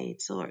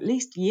decades or at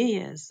least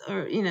years,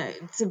 or,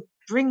 to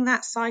bring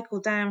that cycle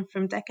down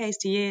from decades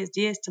to years,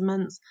 years to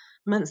months,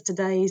 months to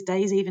days,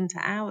 days even to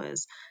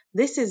hours.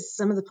 This is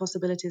some of the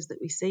possibilities that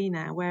we see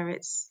now, where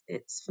it's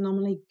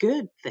phenomenally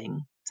good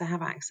thing to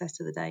have access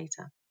to the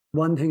data.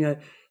 One thing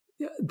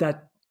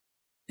that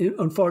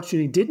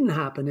unfortunately didn't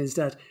happen is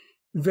that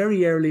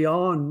very early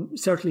on,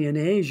 certainly in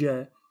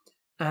Asia,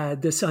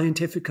 the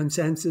scientific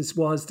consensus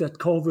was that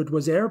COVID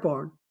was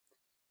airborne.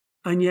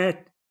 And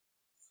yet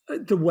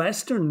the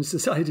Western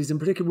societies in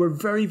particular were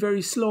very,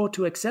 very slow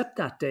to accept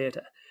that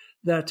data,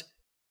 that,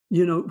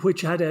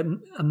 which had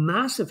a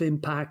massive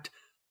impact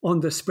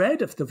on the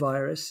spread of the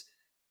virus,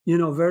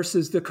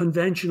 versus the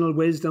conventional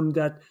wisdom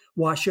that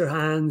wash your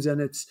hands and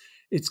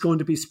it's going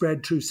to be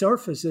spread through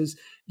surfaces.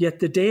 Yet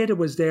the data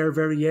was there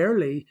very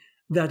early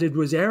that it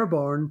was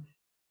airborne.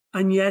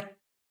 And yet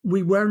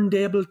we weren't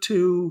able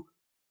to,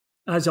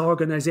 as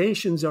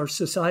organizations or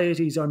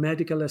societies or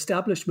medical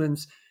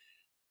establishments,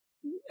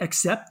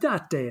 accept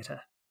that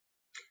data.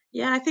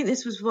 Yeah, I think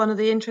this was one of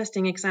the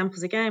interesting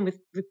examples, again, with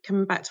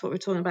coming back to what we were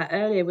talking about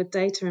earlier, with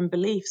data and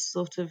beliefs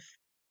sort of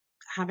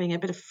having a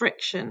bit of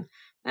friction.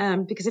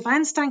 Because if I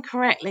understand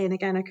correctly, and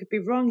again, I could be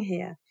wrong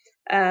here,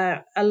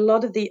 a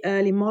lot of the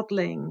early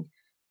modelling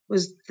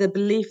was the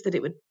belief that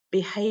it would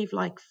behave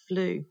like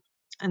flu.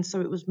 And so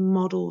it was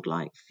modelled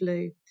like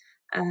flu.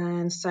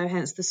 And so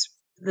hence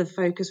the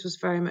focus was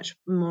very much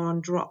more on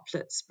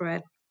droplet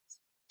spread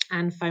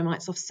and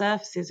fomites off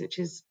surfaces, which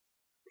is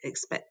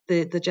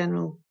the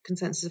general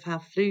consensus of how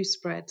flu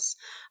spreads.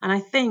 And I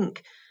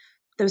think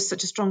there was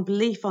such a strong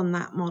belief on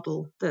that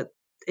model that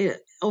it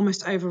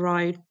almost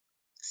override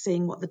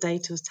seeing what the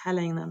data was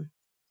telling them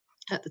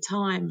at the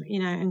time,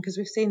 and because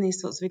we've seen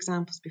these sorts of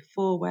examples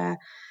before where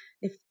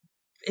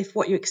if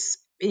what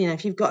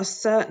if you've got a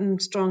certain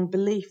strong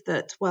belief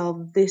that,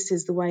 well, this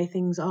is the way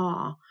things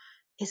are,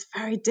 it's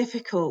very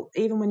difficult,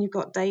 even when you've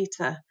got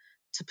data,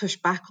 to push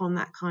back on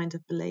that kind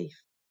of belief.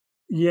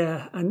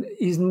 Yeah, and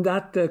isn't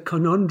that the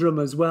conundrum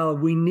as well?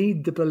 We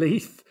need the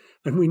belief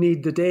and we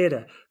need the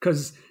data,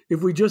 because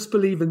if we just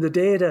believe in the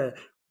data,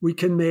 we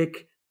can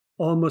make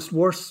almost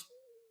worse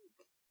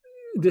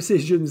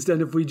decisions than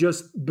if we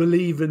just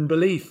believe in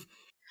belief.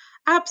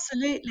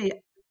 Absolutely.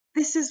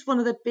 This is one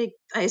of the big,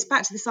 it's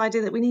back to this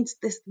idea that we need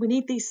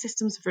these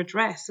systems of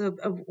redress, of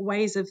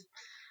ways of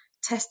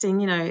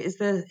testing, is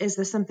there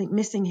something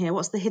missing here?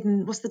 What's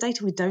the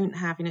data we don't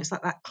have? It's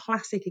like that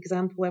classic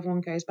example everyone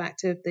goes back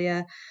to,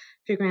 the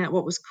figuring out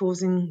what was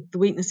causing the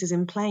weaknesses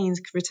in planes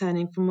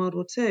returning from World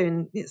War II.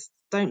 And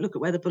don't look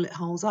at where the bullet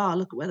holes are,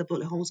 look at where the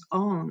bullet holes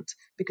aren't,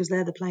 because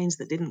they're the planes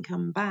that didn't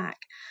come back.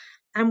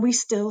 And we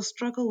still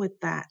struggle with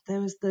that.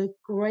 There was the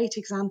great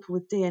example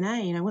with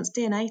DNA. Once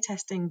DNA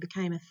testing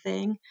became a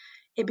thing,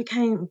 it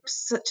became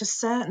such a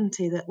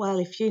certainty that, well,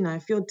 if your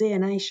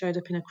DNA showed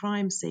up in a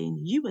crime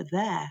scene, you were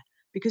there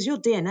because your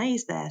DNA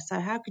is there.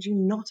 So how could you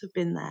not have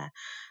been there?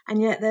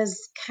 And yet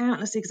there's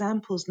countless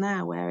examples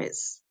now where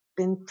it's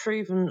been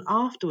proven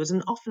afterwards,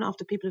 and often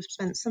after people have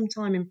spent some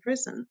time in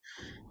prison,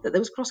 that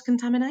there was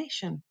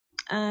cross-contamination.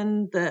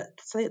 And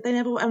that they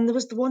never. And there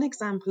was the one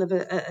example of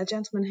a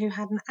gentleman who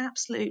had an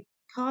absolute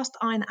cast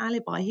iron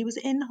alibi. He was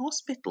in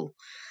hospital,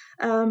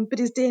 but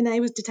his DNA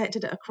was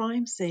detected at a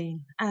crime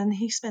scene, and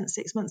he spent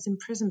 6 months in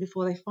prison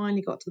before they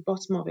finally got to the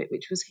bottom of it,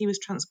 which was he was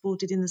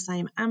transported in the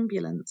same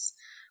ambulance,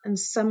 and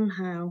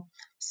somehow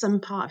some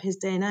part of his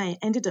DNA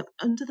ended up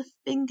under the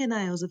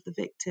fingernails of the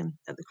victim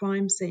at the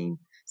crime scene.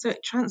 So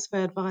it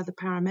transferred via the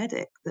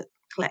paramedic that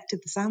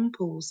collected the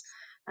samples.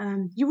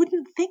 You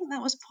wouldn't think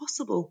that was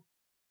possible,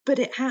 but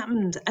it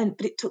happened,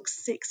 but it took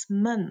 6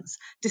 months,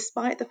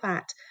 despite the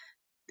fact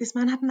this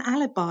man had an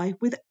alibi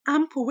with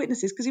ample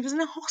witnesses because he was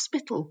in a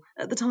hospital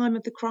at the time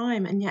of the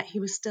crime, and yet he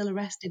was still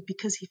arrested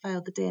because he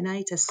failed the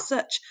DNA test.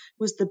 Such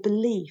was the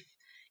belief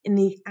in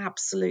the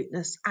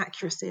absoluteness,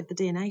 accuracy of the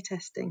DNA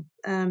testing,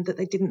 that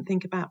they didn't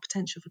think about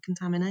potential for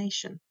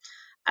contamination.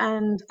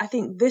 And I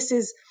think this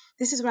is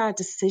where our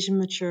decision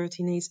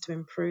maturity needs to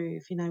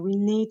improve. We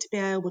need to be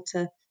able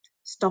to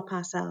stop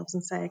ourselves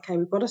and say, okay,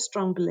 we've got a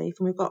strong belief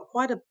and we've got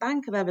quite a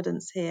bank of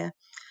evidence here,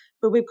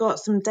 but we've got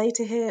some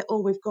data here,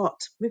 or we've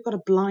got a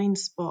blind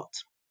spot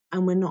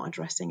and we're not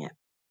addressing it.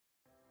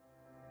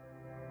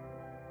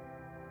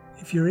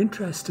 If you're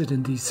interested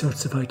in these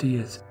sorts of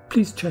ideas,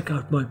 please check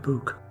out my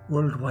book,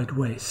 Worldwide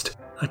Waste,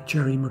 at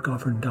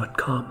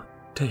jerrymcgovern.com.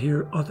 To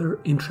hear other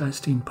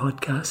interesting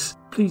podcasts,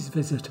 please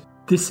visit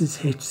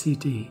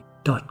thisishcd.com.